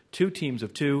 debaters, 2 teams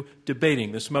of 2,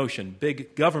 debating this motion.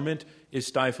 Big government is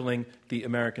stifling the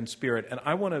American spirit. And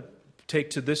I want to take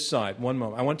to this side, one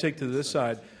moment. I want to take to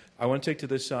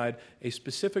this side a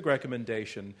specific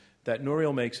recommendation that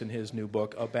Nouriel makes in his new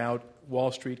book about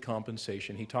Wall Street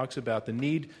compensation. He talks about the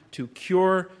need to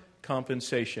cure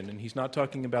compensation, and he's not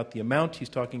talking about the amount, he's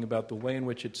talking about the way in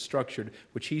which it's structured,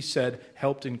 which he said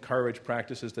helped encourage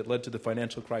practices that led to the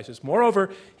financial crisis. Moreover,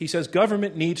 he says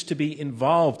government needs to be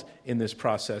involved in this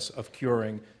process of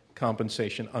curing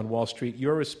compensation on Wall Street.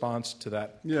 Your response to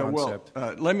that concept?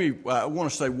 I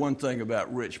want to say one thing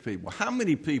about rich people. How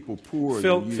many people poorer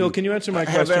than you Phil, can you answer my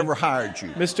have question? ever hired you?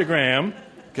 Mr. Graham,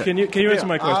 okay. Can you answer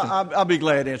my question? I'll be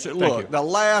glad to answer it. Look, the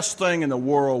last thing in the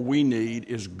world we need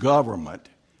is government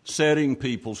setting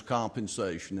people's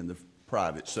compensation in the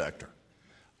private sector.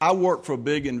 I work for a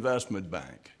big investment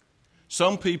bank.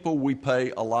 Some people we pay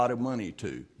a lot of money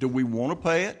to. Do we want to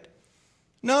pay it?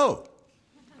 No.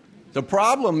 The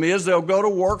problem is they'll go to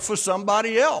work for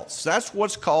somebody else. That's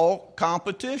what's called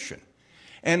competition.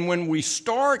 And when we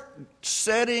start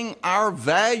setting our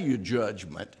value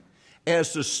judgment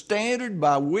as the standard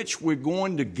by which we're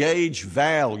going to gauge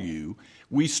value,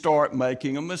 we start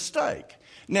making a mistake.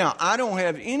 Now, I don't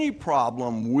have any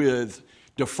problem with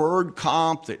deferred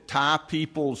comp that tie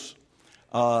people's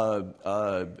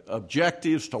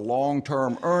objectives to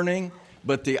long-term earning,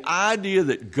 but the idea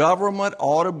that government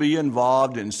ought to be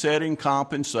involved in setting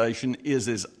compensation is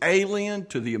as alien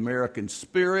to the American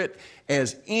spirit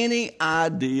as any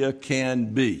idea can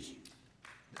be.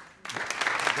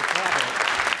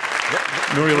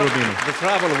 The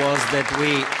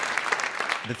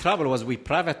trouble was we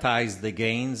privatized the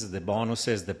gains, the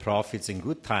bonuses, the profits in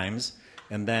good times,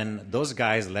 and then those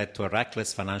guys led to a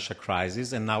reckless financial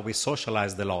crisis, and now we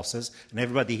socialize the losses, and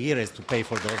everybody here has to pay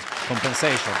for those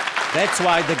compensation. That's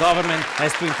why the government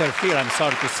has to interfere, I'm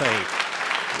sorry to say.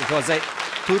 It was a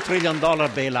 $2 trillion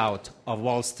bailout of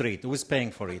Wall Street. Who's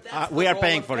paying for it? We are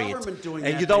paying for it.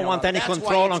 And you don't want any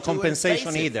control on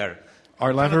compensation either. All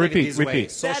right, let her repeat.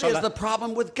 That is the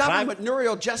problem with government.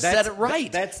 Nouriel just said it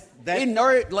right.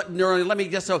 Nouriel, let me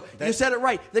just you said it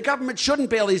right. The government shouldn't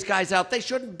bail these guys out. They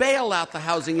shouldn't bail out the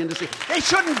housing industry. They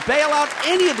shouldn't bail out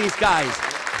any of these guys.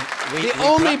 The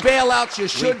only bailouts you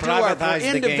should do are for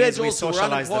individuals who are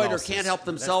unemployed or can't help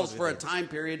themselves for a time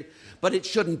period, but it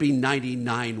shouldn't be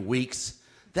 99 weeks.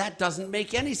 That doesn't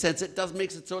make any sense. It doesn't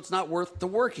make it so it's not worth the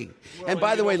working. Well, and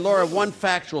by the way, Laura, one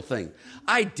factual thing.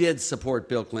 I did support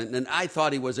Bill Clinton, and I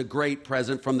thought he was a great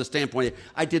president from the standpoint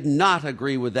I did not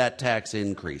agree with that tax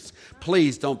increase.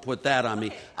 Please don't put that on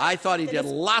me. I thought he did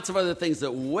lots of other things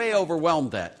that way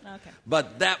overwhelmed that. Okay.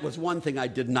 But that was one thing I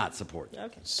did not support.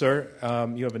 Okay. Sir,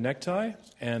 you have a necktie,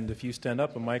 and if you stand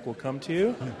up, a mic will come to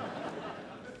you.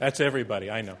 That's everybody,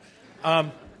 I know.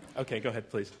 Okay, go ahead,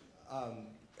 please.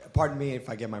 Pardon me if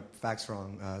I get my facts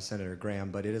wrong, Senator Graham,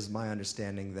 but it is my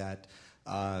understanding that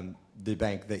the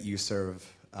bank that you serve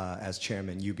as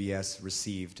chairman, UBS,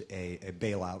 received a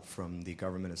bailout from the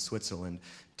government of Switzerland.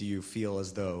 Do you feel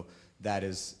as though that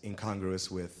is incongruous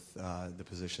with the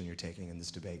position you're taking in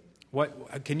this debate?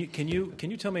 What can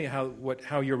you tell me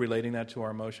how you're relating that to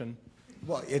our motion?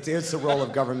 Well, it's the role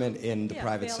of government in the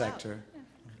private sector.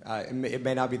 It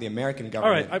may not be the American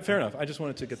government. All right, fair enough. I just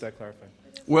wanted to get that clarified.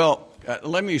 Well,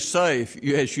 let me say,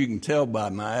 as you can tell by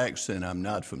my accent, I'm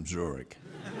not from Zurich.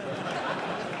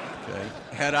 Okay.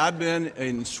 Had I been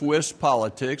in Swiss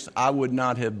politics, I would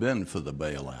not have been for the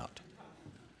bailout.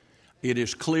 It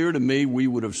is clear to me we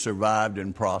would have survived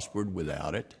and prospered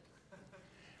without it.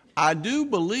 I do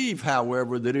believe,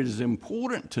 however, that it is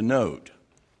important to note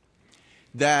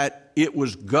that it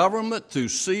was government through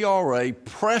CRA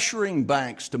pressuring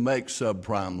banks to make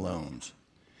subprime loans.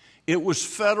 It was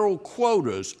federal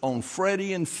quotas on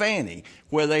Freddie and Fannie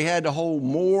where they had to hold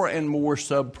more and more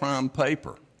subprime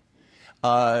paper.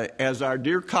 As our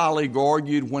dear colleague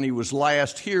argued when he was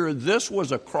last here, this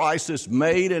was a crisis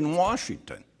made in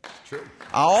Washington. True.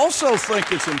 I also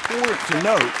think it's important to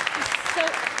note,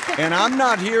 and I'm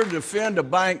not here to defend a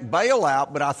bank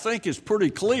bailout, but I think it's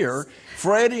pretty clear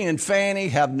Freddie and Fannie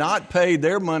have not paid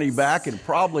their money back and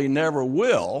probably never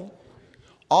will.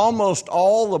 Almost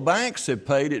all the banks have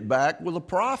paid it back with a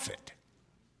profit.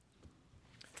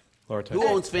 Who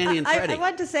owns Fannie and Freddie? I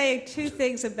want to say two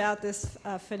things about this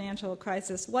financial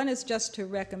crisis. One is just to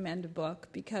recommend a book,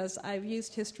 because I've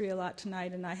used history a lot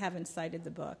tonight and I haven't cited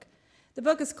the book. The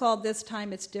book is called This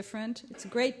Time It's Different. It's a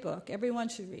great book. Everyone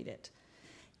should read it.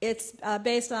 It's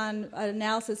based on an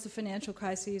analysis of financial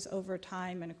crises over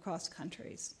time and across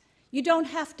countries. You don't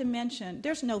have to mention,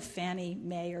 there's no Fannie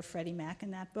Mae or Freddie Mac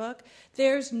in that book.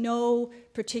 There's no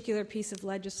particular piece of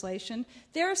legislation.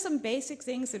 There are some basic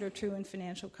things that are true in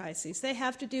financial crises. They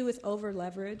have to do with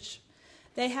over-leverage.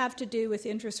 They have to do with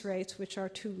interest rates, which are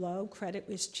too low. Credit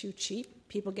is too cheap.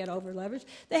 People get over-leveraged.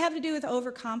 They have to do with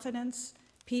overconfidence.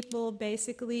 People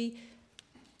basically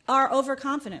are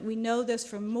overconfident. We know this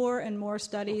from more and more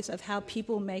studies of how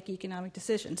people make economic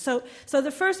decisions. So the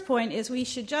first point is we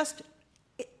shouldn't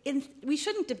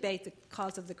debate the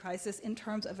cause of the crisis in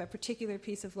terms of a particular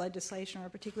piece of legislation or a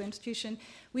particular institution.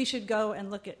 We should go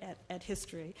and look at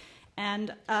history.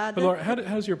 And but Laura, how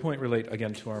does your point relate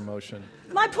again to our motion?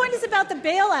 My point is about the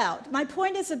bailout. My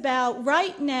point is about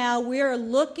right now we're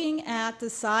looking at the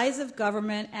size of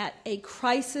government at a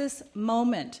crisis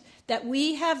moment that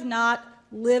we have not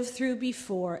lived through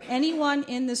before, anyone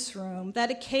in this room, that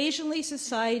occasionally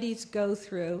societies go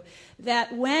through,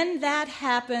 that when that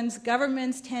happens,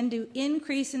 governments tend to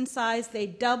increase in size, they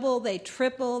double, they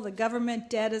triple, the government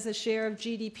debt as a share of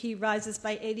GDP rises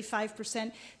by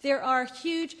 85%. There are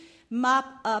huge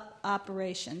mop up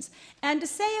operations. And to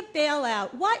say a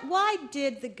bailout, why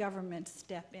did the government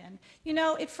step in? You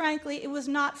know, frankly, it was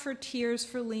not for tears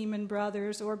for Lehman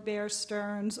Brothers or Bear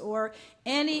Stearns or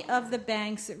any of the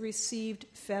banks that received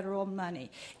federal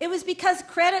money. It was because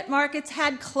credit markets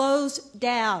had closed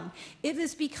down. It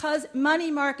was because money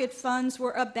market funds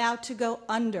were about to go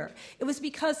under. It was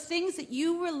because things that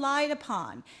you relied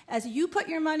upon, as you put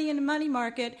your money in a money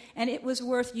market and it was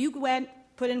worth, you went,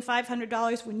 put in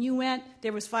 $500. When you went,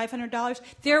 there was $500.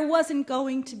 There wasn't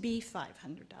going to be $500.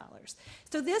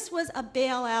 So this was a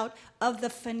bailout of the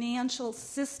financial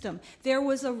system. There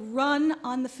was a run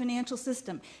on the financial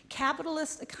system.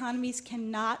 Capitalist economies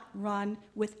cannot run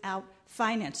without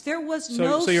finance. There was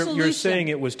no solution. So you're saying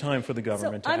it was time for the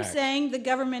government to act. I'm saying the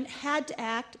government had to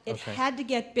act. It had to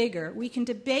get bigger. We can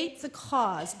debate the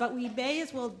cause, but we may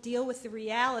as well deal with the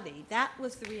reality. That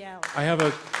was the reality. I have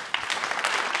a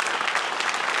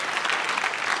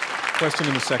question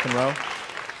in the second row.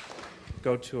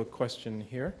 Go to a question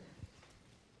here.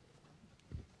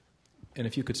 And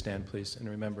if you could stand, please, and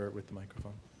remember with the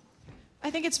microphone. I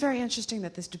think it's very interesting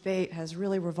that this debate has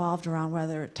really revolved around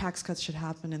whether tax cuts should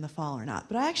happen in the fall or not.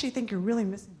 But I actually think you're really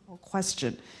missing the whole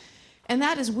question. And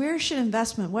that is, where should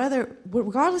investment,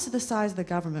 regardless of the size of the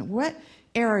government, what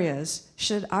areas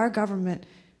should our government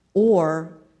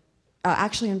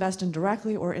actually invest in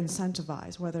directly or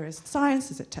incentivize? Whether it's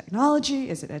science, is it technology,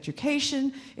 is it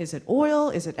education, is it oil,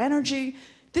 is it energy?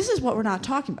 This is what we're not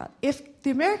talking about. If the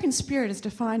American spirit is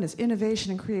defined as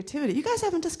innovation and creativity, you guys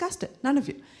haven't discussed it, none of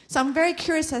you. So I'm very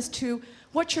curious as to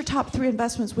what your top 3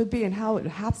 investments would be and how it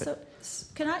would happen. So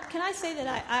can I say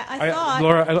that I thought...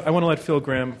 Laura, I want to let Phil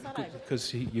Graham,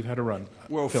 because you've had a run.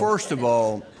 Well, Phil. First of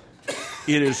all,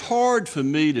 it is hard for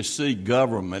me to see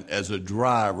government as a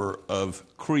driver of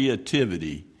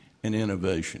creativity and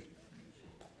innovation.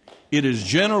 It is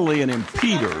generally an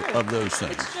impeder of those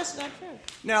things. It's just not true.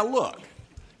 Now, look,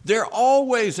 there are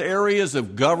always areas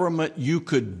of government you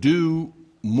could do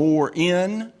more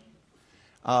in.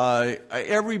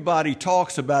 Everybody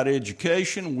talks about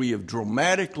education. We have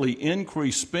dramatically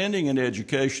increased spending in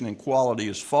education, and quality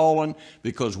has fallen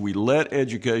because we let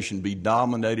education be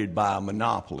dominated by a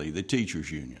monopoly, the teachers'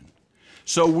 union.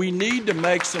 So we need to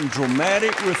make some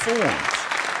dramatic reforms.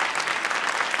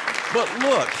 But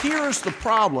look, here's the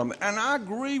problem, and I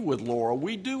agree with Laura.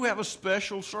 We do have a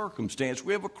special circumstance.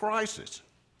 We have a crisis.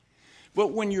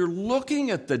 But when you're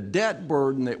looking at the debt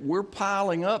burden that we're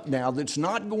piling up now that's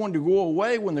not going to go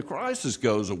away when the crisis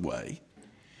goes away,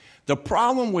 the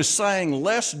problem with saying,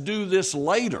 let's do this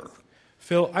later.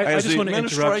 Phil, I just want to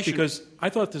interrupt because I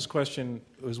thought this question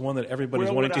was one that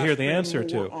everybody's wanting to hear the answer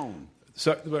to.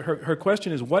 So her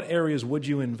question is, what areas would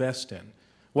you invest in?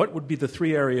 What would be the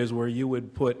 3 areas where you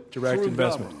would put direct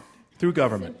investment? Through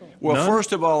government. Well, None?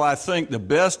 First of all, I think the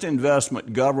best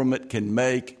investment government can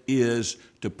make is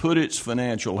to put its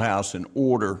financial house in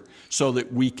order so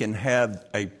that we can have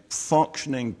a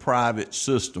functioning private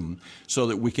system, so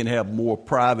that we can have more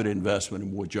private investment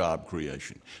and more job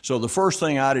creation. So the first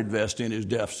thing I'd invest in is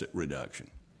deficit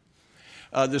reduction.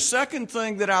 The second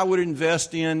thing that I would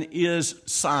invest in is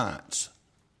science.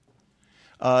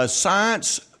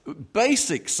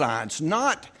 Basic science,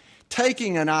 not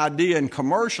taking an idea and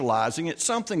commercializing it,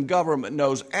 something government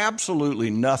knows absolutely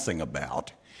nothing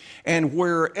about, and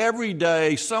where every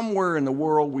day somewhere in the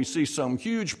world we see some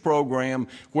huge program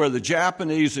where the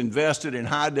Japanese invested in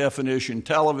high-definition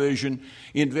television,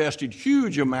 invested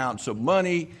huge amounts of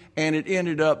money, and it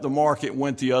ended up the market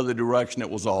went the other direction. It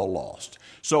was all lost.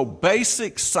 So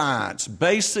basic science,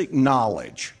 basic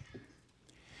knowledge,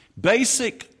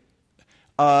 basic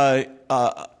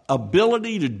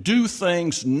ability to do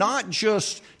things not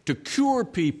just to cure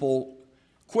people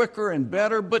quicker and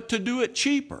better, but to do it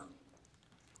cheaper.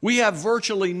 We have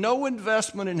virtually no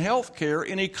investment in health care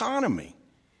in economy.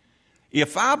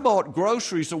 If I bought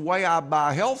groceries the way I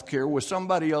buy health care, where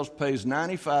somebody else pays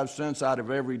 95 cents out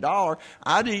of every dollar,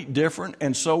 I'd eat different,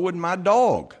 and so would my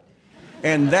dog.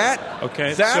 And that's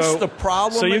the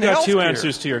problem. So you've in got 2 healthcare.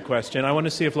 answers to your question. I want to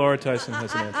see if Laura Tyson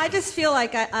has an answer. I just feel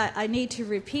like I need to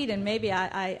repeat, and maybe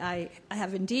I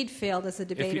have indeed failed as a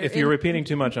debater. If you're repeating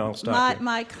too much, I'll stop you.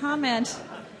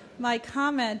 My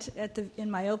comment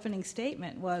in my opening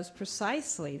statement was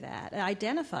precisely that. I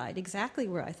identified exactly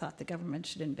where I thought the government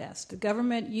should invest. The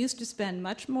government used to spend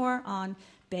much more on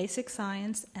basic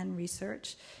science and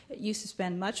research. It used to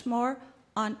spend much more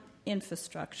on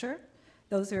infrastructure.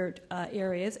 Those are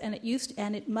areas, and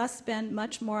it must spend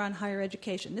much more on higher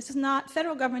education. This is not,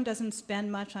 federal government doesn't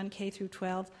spend much on K through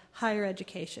 12 higher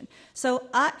education. So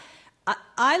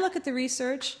I look at the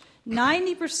research.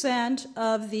 90%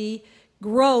 of the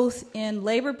growth in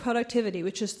labor productivity,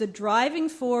 which is the driving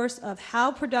force of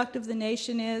how productive the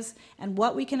nation is and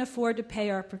what we can afford to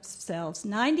pay ourselves,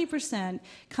 90%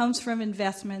 comes from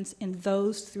investments in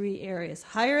those three areas: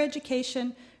 higher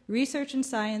education, research and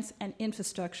science, and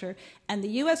infrastructure. And the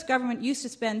U.S. government used to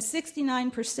spend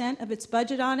 69% of its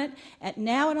budget on it, and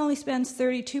now it only spends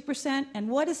 32%. And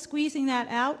what is squeezing that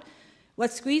out?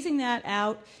 What's squeezing that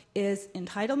out is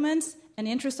entitlements and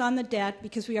interest on the debt,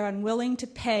 because we are unwilling to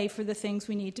pay for the things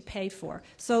we need to pay for.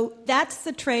 So that's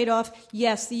the trade-off.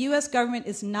 Yes, the U.S. government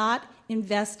is not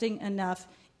investing enough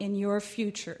in your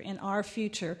future, in our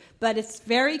future, but it's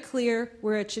very clear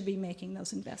where it should be making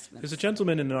those investments. There's a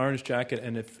gentleman in an orange jacket,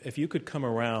 and if you could come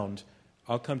around,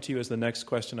 I'll come to you as the next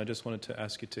question. I just wanted to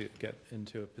ask you to get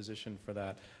into a position for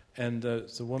that. And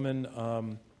it's a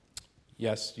woman,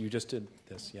 yes, you just did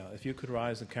this, yeah. If you could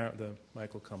rise, the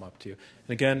mic will come up to you. And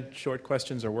again, short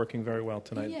questions are working very well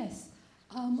tonight. Yes.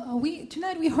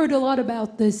 Tonight we heard a lot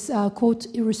about this, quote,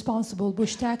 irresponsible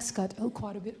Bush tax cut,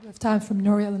 quite a bit of time from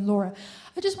Nouriel and Laura.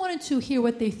 I just wanted to hear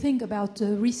what they think about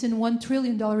the recent $1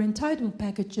 trillion entitlement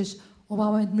packages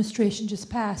Obama administration just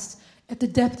passed at the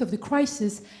depth of the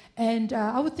crisis. And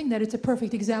I would think that it's a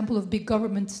perfect example of big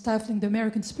government stifling the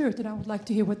American spirit, and I would like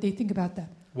to hear what they think about that.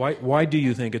 Why do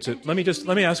you think it's a... Let me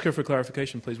ask her for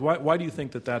clarification, please. Why do you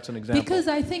think that that's an example? Because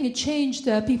I think it changed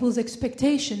people's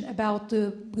expectation about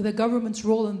the government's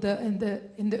role in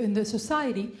the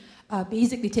society,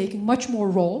 basically taking much more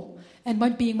role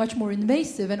and being much more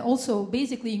invasive, and also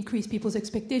basically increase people's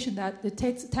expectation that the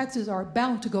taxes are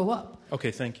bound to go up.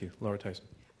 Okay, thank you. Laura Tyson.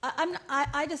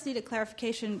 I just need a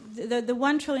clarification. The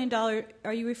 $1 trillion,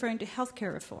 are you referring to health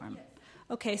care reform? Yes.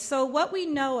 Okay, so what we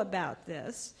know about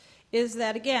this is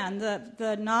that, again,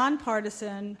 the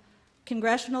nonpartisan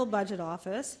Congressional Budget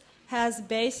Office has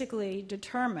basically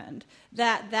determined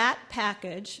that that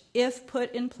package, if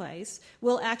put in place,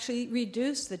 will actually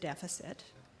reduce the deficit.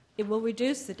 It will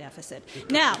reduce the deficit.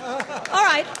 Now, all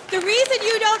right, the reason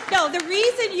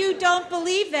you don't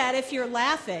believe that if you're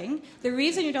laughing,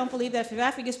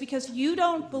 is because you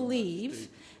don't believe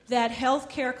that health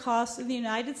care costs in the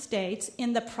United States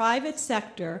in the private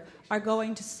sector are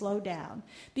going to slow down.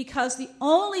 Because the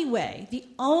only way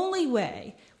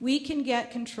we can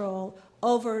get control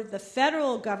over the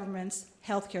federal government's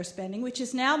health care spending, which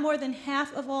is now more than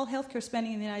half of all health care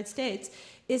spending in the United States,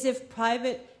 is if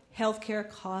private health care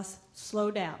costs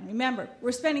slow down. Remember,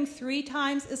 we're spending 3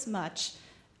 times as much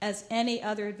as any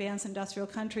other advanced industrial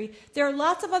country. There are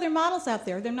lots of other models out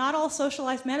there. They're not all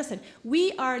socialized medicine.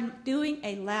 We are doing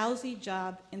a lousy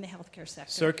job in the healthcare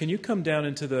sector. Sir, can you come down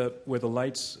into where the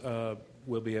lights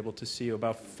will be able to see you,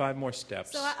 about 5 more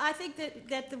steps? So I think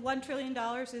that the $1 trillion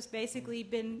has basically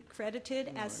been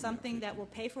credited as something that will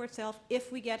pay for itself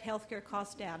if we get healthcare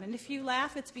costs down. And if you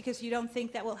laugh, it's because you don't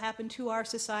think that will happen to our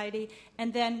society,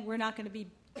 and then we're not going to be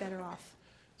better off.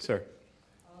 Sir.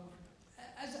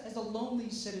 As a lonely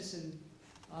citizen...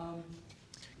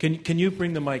 Can you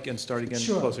bring the mic and start again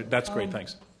sure. closer? That's great,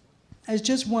 thanks. As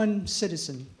just one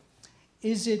citizen,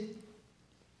 is it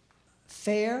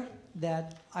fair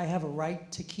that I have a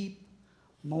right to keep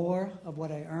more of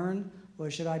what I earn,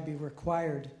 or should I be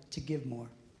required to give more?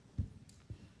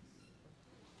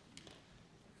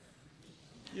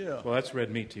 Yeah. Well, that's red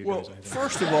meat to you guys, I think.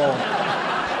 First of all...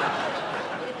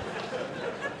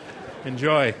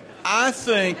 Enjoy. I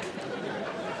think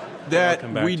that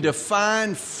we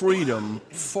define freedom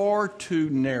far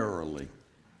too narrowly.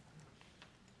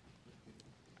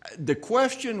 The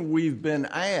question we've been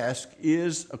asked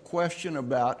is a question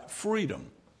about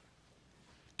freedom.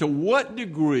 To what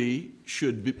degree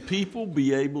should people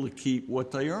be able to keep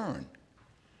what they earn?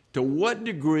 To what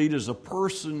degree does a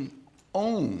person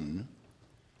own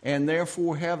and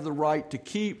therefore have the right to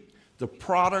keep the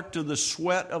product of the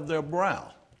sweat of their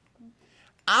brow?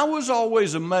 I was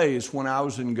always amazed when I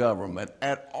was in government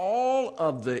at all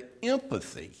of the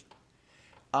empathy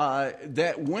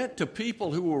that went to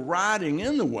people who were riding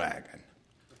in the wagon,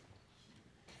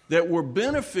 that were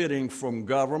benefiting from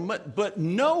government, but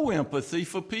no empathy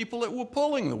for people that were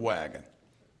pulling the wagon.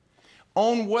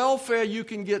 On welfare, you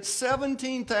can get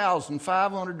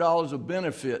 $17,500 of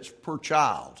benefits per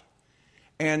child.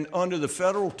 And under the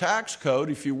federal tax code,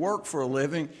 if you work for a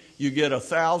living, you get a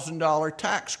 $1,000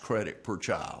 tax credit per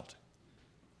child.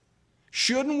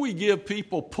 Shouldn't we give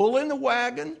people pulling the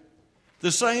wagon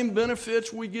the same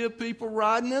benefits we give people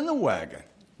riding in the wagon?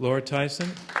 Laura Tyson,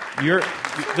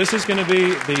 this is going to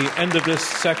be the end of this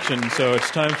section, so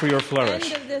it's time for your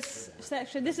flourish. End of this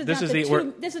section. This is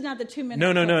not the 2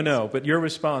 minutes. No. But your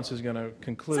response is going to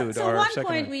conclude so our one second.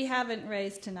 point we haven't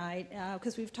raised tonight,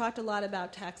 because we've talked a lot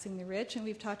about taxing the rich and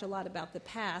we've talked a lot about the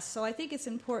past. So I think it's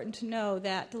important to know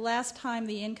that the last time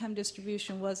the income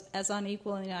distribution was as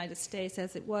unequal in the United States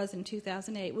as it was in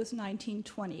 2008 was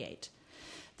 1928.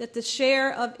 That the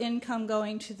share of income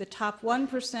going to the top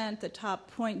 1%, the top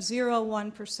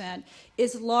 0.01%,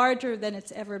 is larger than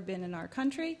it's ever been in our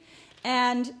country.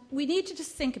 And we need to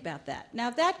just think about that.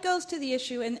 Now, that goes to the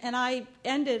issue, and I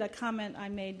ended a comment I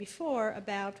made before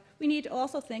about we need to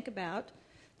also think about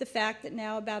the fact that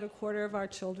now about a quarter of our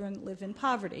children live in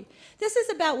poverty. This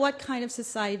is about what kind of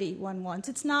society one wants.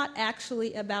 It's not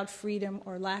actually about freedom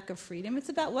or lack of freedom. It's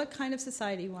about what kind of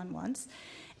society one wants.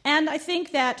 And I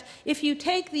think that if you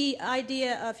take the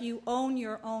idea of you own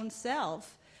your own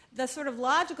self, the sort of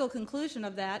logical conclusion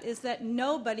of that is that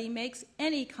nobody makes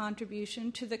any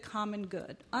contribution to the common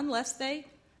good unless they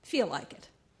feel like it.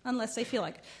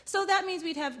 So that means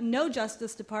we'd have no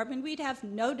Justice Department, we'd have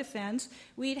no defense,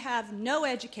 we'd have no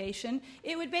education.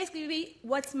 It would basically be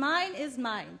what's mine is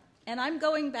mine, and I'm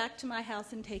going back to my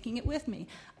house and taking it with me.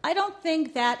 I don't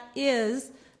think that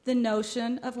is the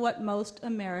notion of what most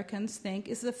Americans think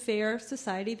is a fair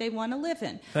society they want to live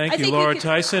in. Thank you, Laura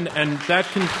Tyson. And that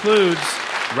concludes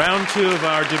round 2 of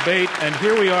our debate. And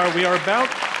here we are. We are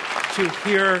about to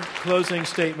hear closing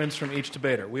statements from each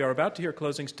debater.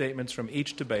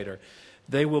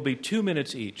 They will be 2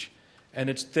 minutes each.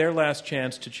 And it's their last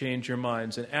chance to change your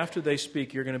minds. And after they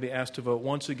speak, you're going to be asked to vote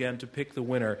once again to pick the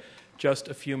winner just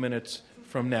a few minutes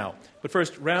from now. But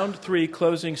first, round 3,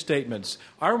 closing statements.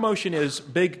 Our motion is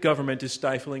big government is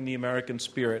stifling the American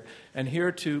spirit. And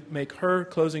here to make her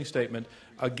closing statement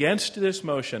against this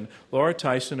motion, Laura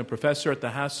Tyson, a professor at the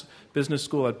Haas Business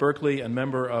School at Berkeley and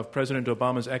member of President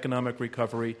Obama's Economic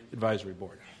Recovery Advisory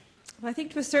Board. Well, I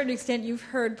think to a certain extent you've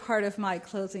heard part of my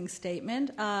closing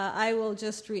statement. I will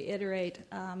just reiterate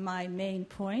my main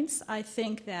points. I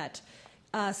think that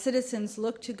citizens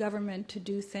look to government to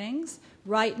do things.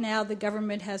 Right now, the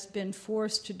government has been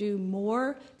forced to do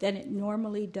more than it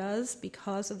normally does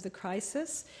because of the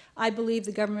crisis. I believe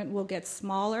the government will get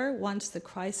smaller once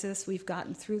we've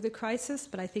gotten through the crisis,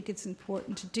 but I think it's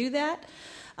important to do that.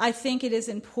 I think it is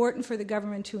important for the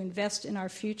government to invest in our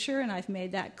future, and I've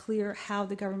made that clear how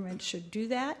the government should do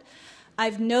that.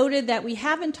 I've noted that we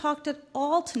haven't talked at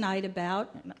all tonight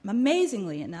about,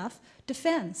 amazingly enough,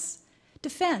 defense.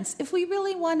 If we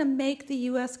really want to make the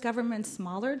U.S. government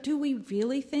smaller, do we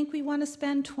really think we want to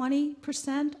spend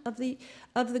 20%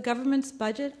 of the government's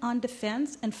budget on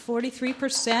defense and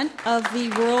 43% of the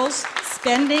world's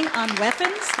spending on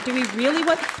weapons? Do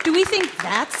we think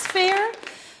that's fair?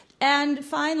 And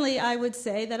finally, I would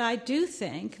say that I do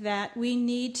think that we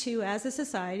need to, as a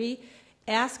society,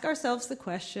 ask ourselves the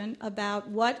question about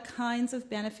what kinds of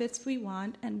benefits we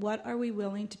want and what are we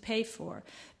willing to pay for.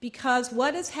 Because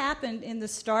what has happened in the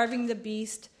starving the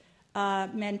beast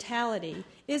mentality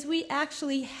is we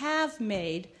actually have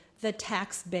made the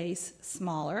tax base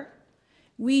smaller.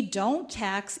 We don't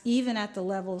tax even at the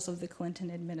levels of the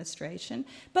Clinton administration,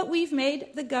 but we've made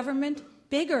the government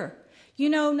bigger. You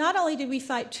know, not only did we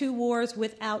fight 2 wars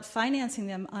without financing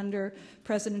them under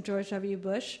President George W.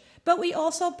 Bush, but we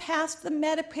also passed the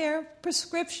Medicare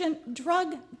prescription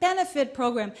drug benefit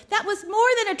program. That was more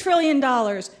than $1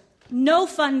 trillion. No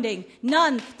funding,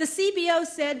 none. The CBO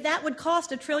said that would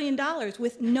cost $1 trillion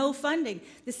with no funding.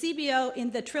 The CBO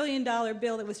in the $1 trillion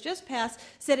bill that was just passed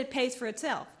said it pays for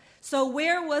itself. So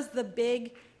where was the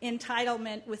big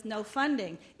entitlement with no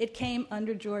funding? It came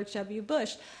under George W.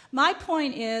 Bush. My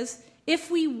point is, if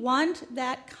we want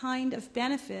that kind of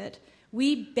benefit,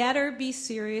 we better be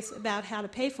serious about how to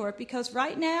pay for it, because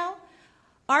right now,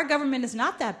 our government is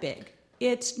not that big.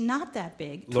 It's not that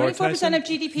big. 24% of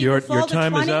GDP will fall to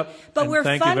 20%, is up, but we're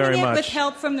funding it much. with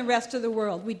help from the rest of the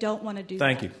world. We don't want to do that.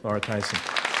 Thank you, Laura Tyson.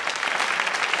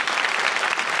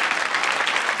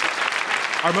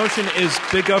 Our motion is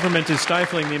big government is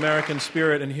stifling the American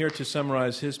spirit, and here to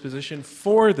summarize his position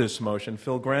for this motion,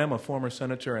 Phil Gramm, a former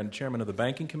senator and chairman of the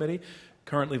Banking Committee,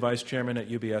 currently vice chairman at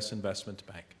UBS Investment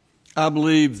Bank. I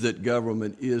believe that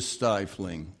government is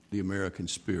stifling the American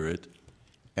spirit,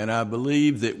 and I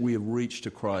believe that we have reached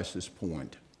a crisis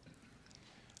point.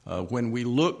 When we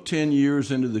look 10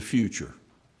 years into the future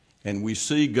and we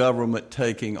see government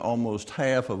taking almost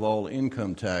half of all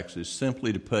income taxes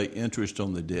simply to pay interest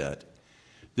on the debt,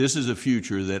 this is a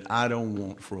future that I don't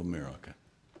want for America.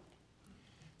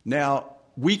 Now,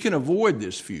 we can avoid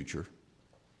this future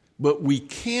But we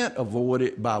can't avoid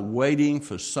it by waiting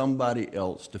for somebody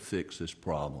else to fix this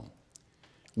problem.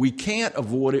 We can't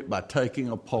avoid it by taking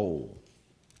a poll.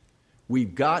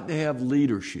 We've got to have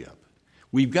leadership.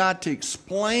 We've got to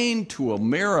explain to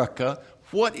America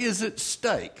what is at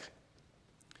stake.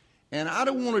 And I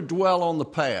don't want to dwell on the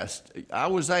past. I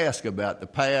was asked about the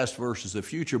past versus the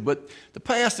future, but the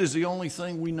past is the only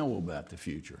thing we know about the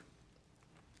future.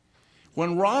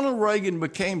 When Ronald Reagan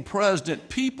became president,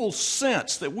 people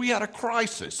sensed that we had a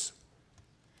crisis.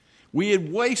 We had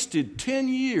wasted 10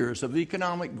 years of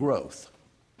economic growth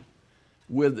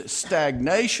with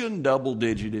stagnation,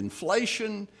 double-digit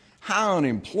inflation, high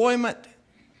unemployment,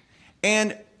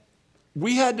 and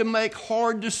we had to make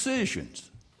hard decisions.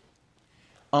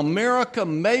 America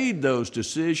made those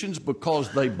decisions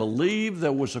because they believed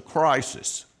there was a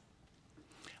crisis.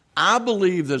 I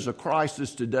believe there's a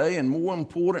crisis today, and more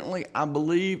importantly, I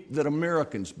believe that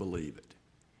Americans believe it.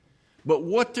 But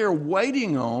what they're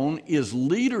waiting on is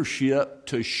leadership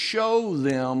to show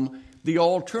them the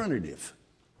alternative.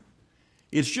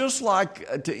 It's just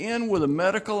like, to end with a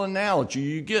medical analogy,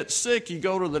 you get sick, you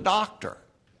go to the doctor.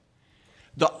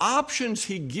 The options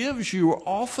he gives you are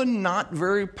often not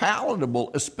very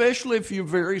palatable, especially if you're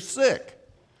very sick.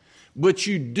 But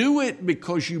you do it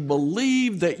because you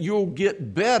believe that you'll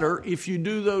get better if you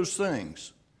do those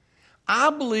things. I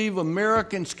believe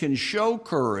Americans can show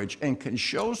courage and can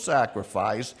show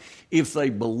sacrifice if they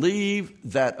believe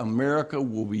that America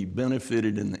will be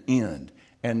benefited in the end.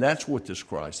 And that's what this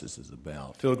crisis is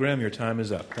about. Phil Gramm, your time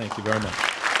is up. Thank you very much.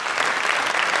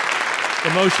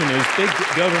 The motion is big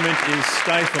government is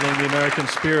stifling the American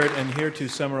spirit. And here to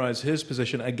summarize his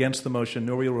position against the motion,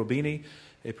 Nouriel Roubini,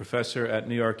 a professor at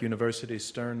New York University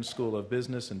Stern School of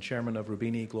Business and chairman of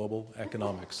Roubini Global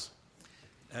Economics.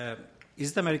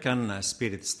 Is the American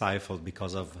spirit stifled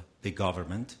because of big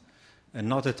government?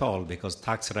 Not at all, because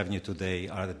tax revenue today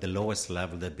are at the lowest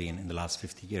level they've been in the last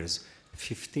 50 years.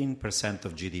 15%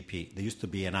 of GDP. There used to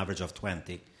be an average of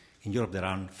 20. In Europe, they're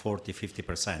around 40,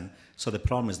 50%. So the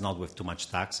problem is not with too much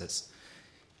taxes.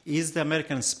 Is the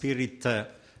American spirit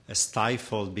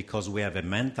stifled because we have a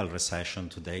mental recession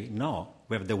today? No.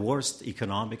 We have the worst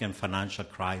economic and financial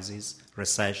crisis,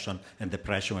 recession, and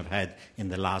depression we've had in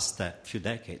the last few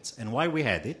decades. And why we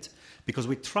had it? Because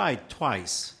we tried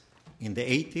twice in the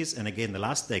 80s and again the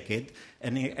last decade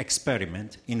an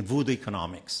experiment in voodoo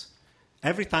economics.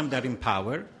 Every time they're in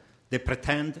power, they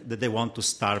pretend that they want to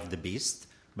starve the beast,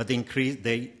 but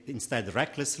they instead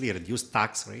recklessly reduce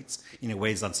tax rates in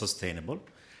ways unsustainable.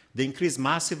 They increase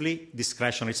massively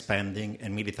discretionary spending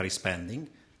and military spending,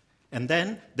 and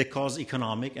then they cause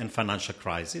economic and financial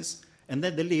crisis, and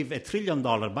then they leave $1 trillion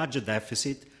budget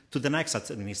deficit to the next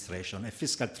administration, a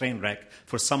fiscal train wreck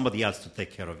for somebody else to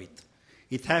take care of it.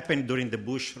 It happened during the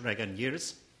Bush-Reagan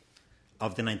years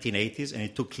of the 1980s, and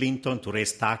it took Clinton to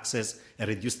raise taxes and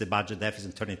reduce the budget deficit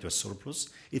and turn it into a surplus.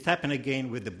 It happened again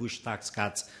with the Bush tax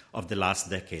cuts of the last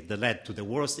decade that led to the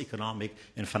worst economic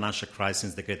and financial crisis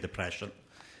since the Great Depression.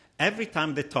 Every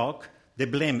time they talk, they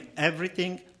blame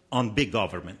everything on big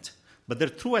government. But their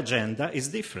true agenda is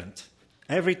different.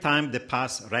 Every time they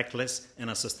pass reckless and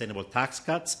unsustainable tax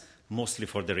cuts, mostly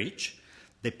for the rich,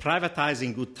 they privatize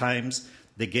in good times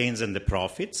the gains and the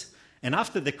profits, and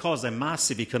after they cause a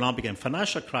massive economic and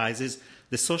financial crisis,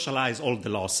 they socialize all the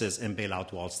losses and bail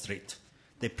out Wall Street.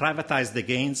 They privatize the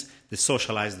gains, they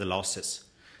socialize the losses.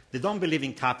 They don't believe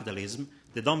in capitalism,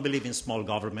 they don't believe in small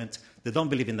government, they don't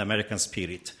believe in the American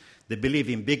spirit. They believe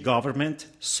in big government,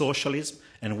 socialism,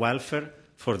 and welfare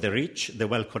for the rich, the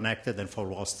well-connected, and for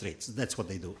Wall Street. That's what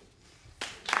they do.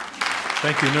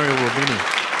 Thank you, Nouriel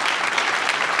Roubini.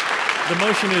 The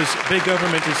motion is big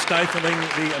government is stifling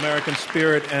the American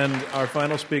spirit, and our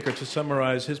final speaker to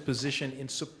summarize his position in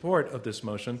support of this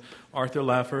motion, Arthur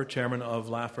Laffer, chairman of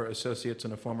Laffer Associates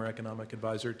and a former economic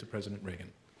advisor to President Reagan.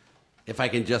 If I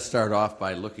can just start off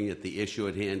by looking at the issue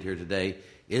at hand here today,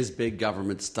 is big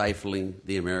government stifling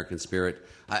the American spirit?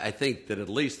 I think that at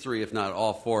least three, if not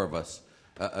all four of us,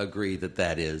 agree that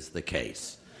that is the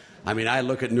case. I mean, I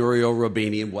look at Nouriel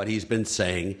Roubini and what he's been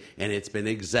saying, and it's been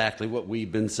exactly what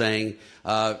we've been saying.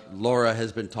 Laura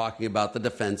has been talking about the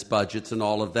defense budgets and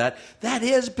all of that. That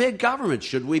is big government.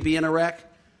 Should we be in Iraq?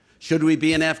 Should we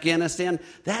be in Afghanistan?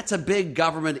 That's a big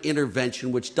government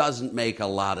intervention which doesn't make a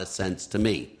lot of sense to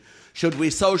me. Should we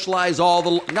socialize all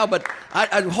the... No, but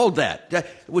I hold that.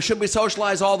 Should we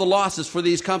socialize all the losses for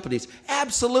these companies?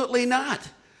 Absolutely not.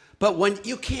 But when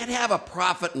you can't have a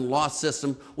profit and loss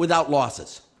system without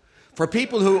losses. For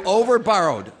people who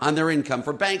over-borrowed on their income,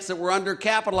 for banks that were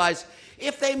undercapitalized,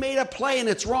 if they made a play and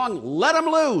it's wrong, let them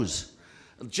lose.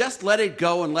 Just let it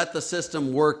go and let the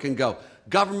system work and go.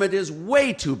 Government is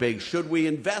way too big. Should we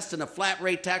invest in a flat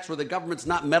rate tax where the government's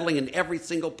not meddling in every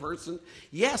single person?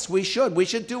 Yes, we should. We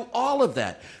should do all of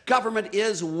that. Government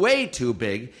is way too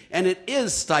big, and it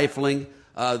is stifling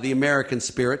the American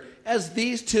spirit, as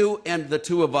these two and the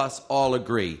two of us all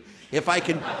agree. If I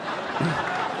can...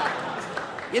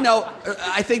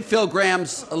 I think Phil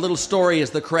Graham's little story is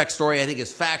the correct story. I think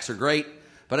his facts are great,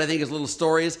 but I think his little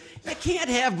story is you can't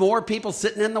have more people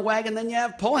sitting in the wagon than you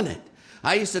have pulling it.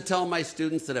 I used to tell my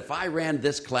students that if I ran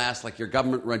this class like your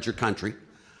government runs your country,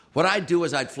 what I'd do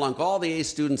is I'd flunk all the A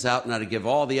students out and I'd give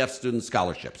all the F students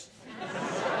scholarships.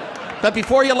 But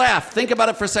before you laugh, think about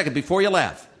it for a second, before you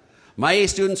laugh. My A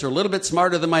students are a little bit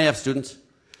smarter than my F students,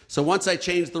 so once I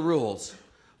change the rules,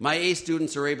 my A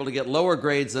students are able to get lower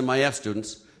grades than my F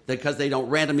students because they don't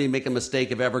randomly make a mistake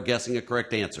of ever guessing a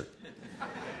correct answer.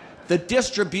 The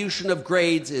distribution of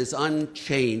grades is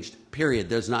unchanged, period.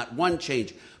 There's not one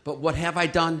change. But what have I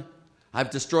done? I've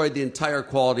destroyed the entire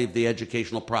quality of the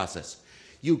educational process.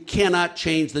 You cannot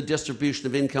change the distribution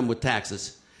of income with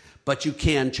taxes, but you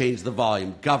can change the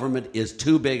volume. Government is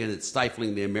too big and it's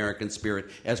stifling the American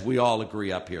spirit, as we all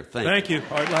agree up here. Thank you,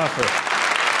 Art Laffer.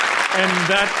 And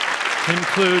that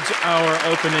concludes our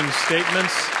opening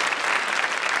statements.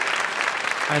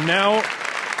 And now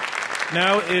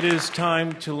it is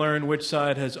time to learn which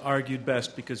side has argued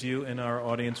best, because you and our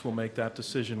audience will make that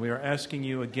decision. We are asking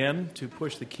you again to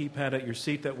push the keypad at your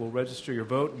seat that will register your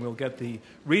vote, and we'll get the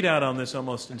readout on this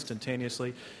almost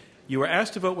instantaneously. You were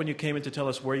asked to vote when you came in to tell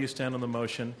us where you stand on the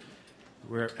motion.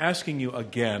 We're asking you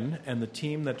again, and the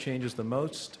team that changes the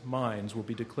most minds will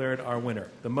be declared our winner.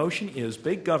 The motion is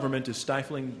big government is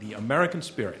stifling the American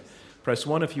spirit. Press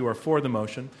 1 if you are for the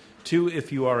motion, 2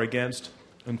 if you are against,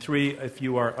 and 3 if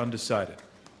you are undecided.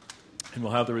 And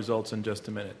we'll have the results in just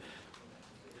a minute.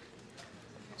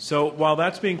 So while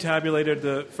that's being tabulated,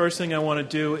 the first thing I want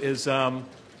to do is I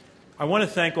want to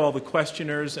thank all the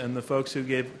questioners and the folks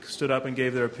who stood up and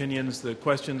gave their opinions. The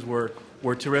questions were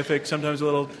terrific. Sometimes a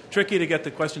little tricky to get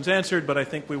the questions answered, but I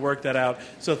think we worked that out.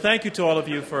 So thank you to all of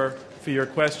you for your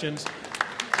questions.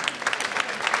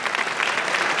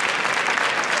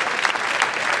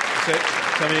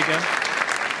 Tell me again.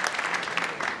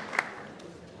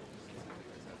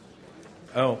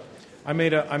 Oh, I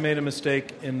made a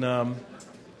mistake in a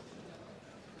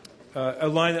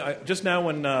line just now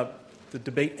when the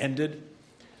debate ended,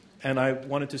 and I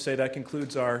wanted to say that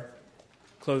concludes our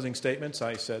closing statements.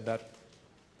 I said that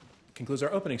concludes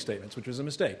our opening statements, which was a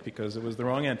mistake because it was the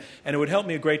wrong end. And it would help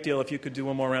me a great deal if you could do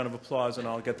one more round of applause, and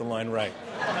I'll get the line right.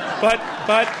 But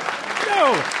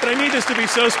I need this to be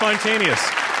so spontaneous.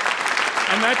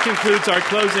 And that concludes our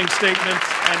closing statements,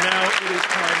 and now it is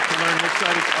time to learn which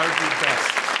side has argued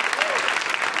best.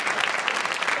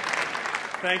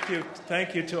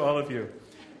 Thank you to all of you.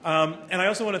 And I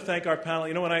also want to thank our panel.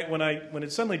 You know, when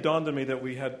it suddenly dawned on me that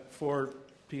we had 4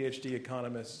 PhD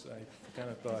economists, I kind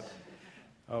of thought,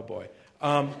 oh boy.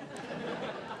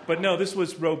 But no, this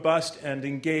was robust and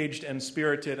engaged and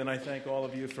spirited, and I thank all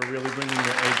of you for really bringing your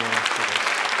A game to this.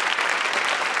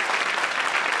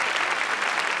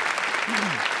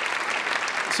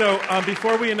 So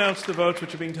before we announce the votes,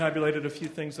 which are being tabulated, a few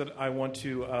things that I want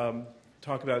to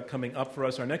talk about coming up for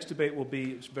us. Our next debate will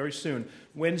be very soon,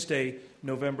 Wednesday,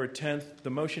 November 10th. The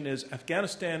motion is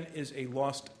Afghanistan is a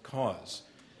lost cause.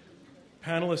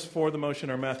 Panelists for the motion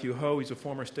are Matthew Ho. He's a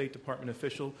former State Department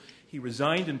official. He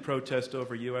resigned in protest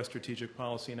over U.S. strategic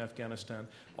policy in Afghanistan.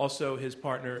 Also, his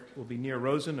partner will be Nir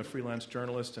Rosen, a freelance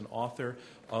journalist and author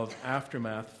of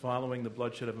Aftermath, Following the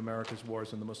Bloodshed of America's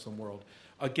Wars in the Muslim World.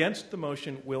 Against the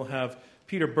motion, we'll have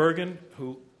Peter Bergen,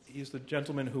 who is the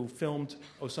gentleman who filmed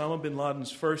Osama bin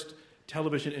Laden's first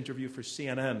television interview for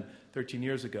CNN 13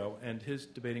 years ago, and his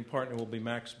debating partner will be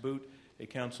Max Boot, a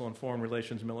Council on Foreign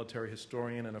Relations military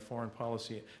historian and a foreign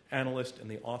policy analyst, and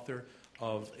the author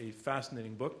of a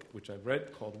fascinating book, which I've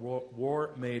read, called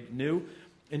War Made New.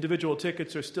 Individual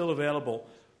tickets are still available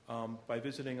by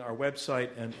visiting our website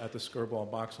and at the Skirball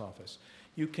box office.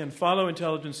 You can follow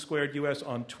Intelligence Squared U.S.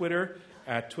 on Twitter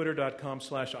at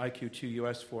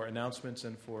twitter.com/IQ2US for announcements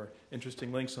and for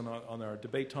interesting links on our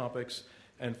debate topics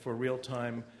and for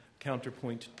real-time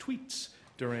counterpoint tweets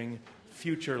during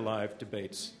future live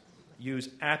debates. Use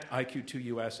at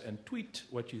IQ2US and tweet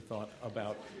what you thought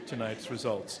about tonight's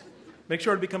results. Make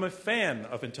sure to become a fan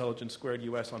of Intelligence Squared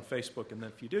U.S. on Facebook, and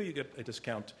then if you do, you get a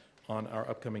discount on our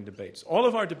upcoming debates. All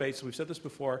of our debates, we've said this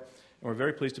before, and we're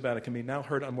very pleased about it, can be now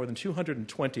heard on more than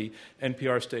 220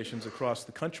 NPR stations across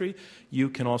the country. You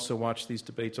can also watch these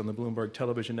debates on the Bloomberg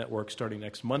Television Network starting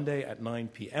next Monday at 9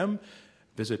 p.m.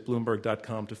 Visit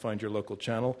Bloomberg.com to find your local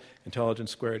channel.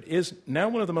 Intelligence Squared is now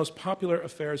one of the most popular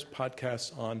affairs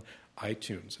podcasts on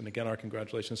iTunes. And again, our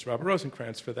congratulations to Robert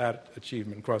Rosencrantz for that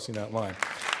achievement, crossing that line.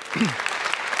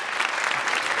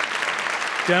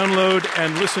 Download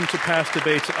and listen to past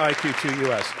debates at IQ2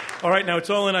 US. All right, now it's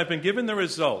all in. I've been given the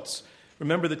results.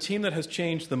 Remember, the team that has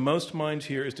changed the most minds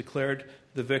here is declared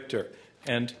the victor.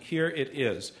 And here it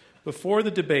is. Before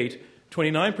the debate,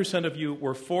 29% of you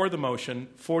were for the motion,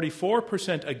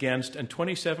 44% against, and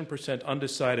 27%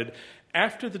 undecided.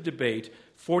 After the debate,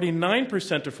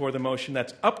 49% are for the motion,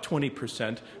 that's up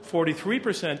 20%,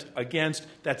 43% against,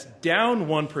 that's down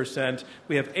 1%.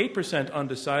 We have 8%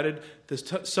 undecided. The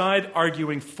side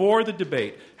arguing for the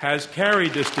debate has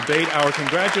carried this debate. Our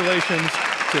congratulations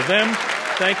to them.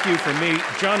 Thank you from me,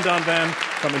 John Donvan,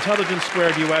 from Intelligence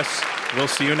Squared U.S. We'll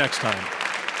see you next time.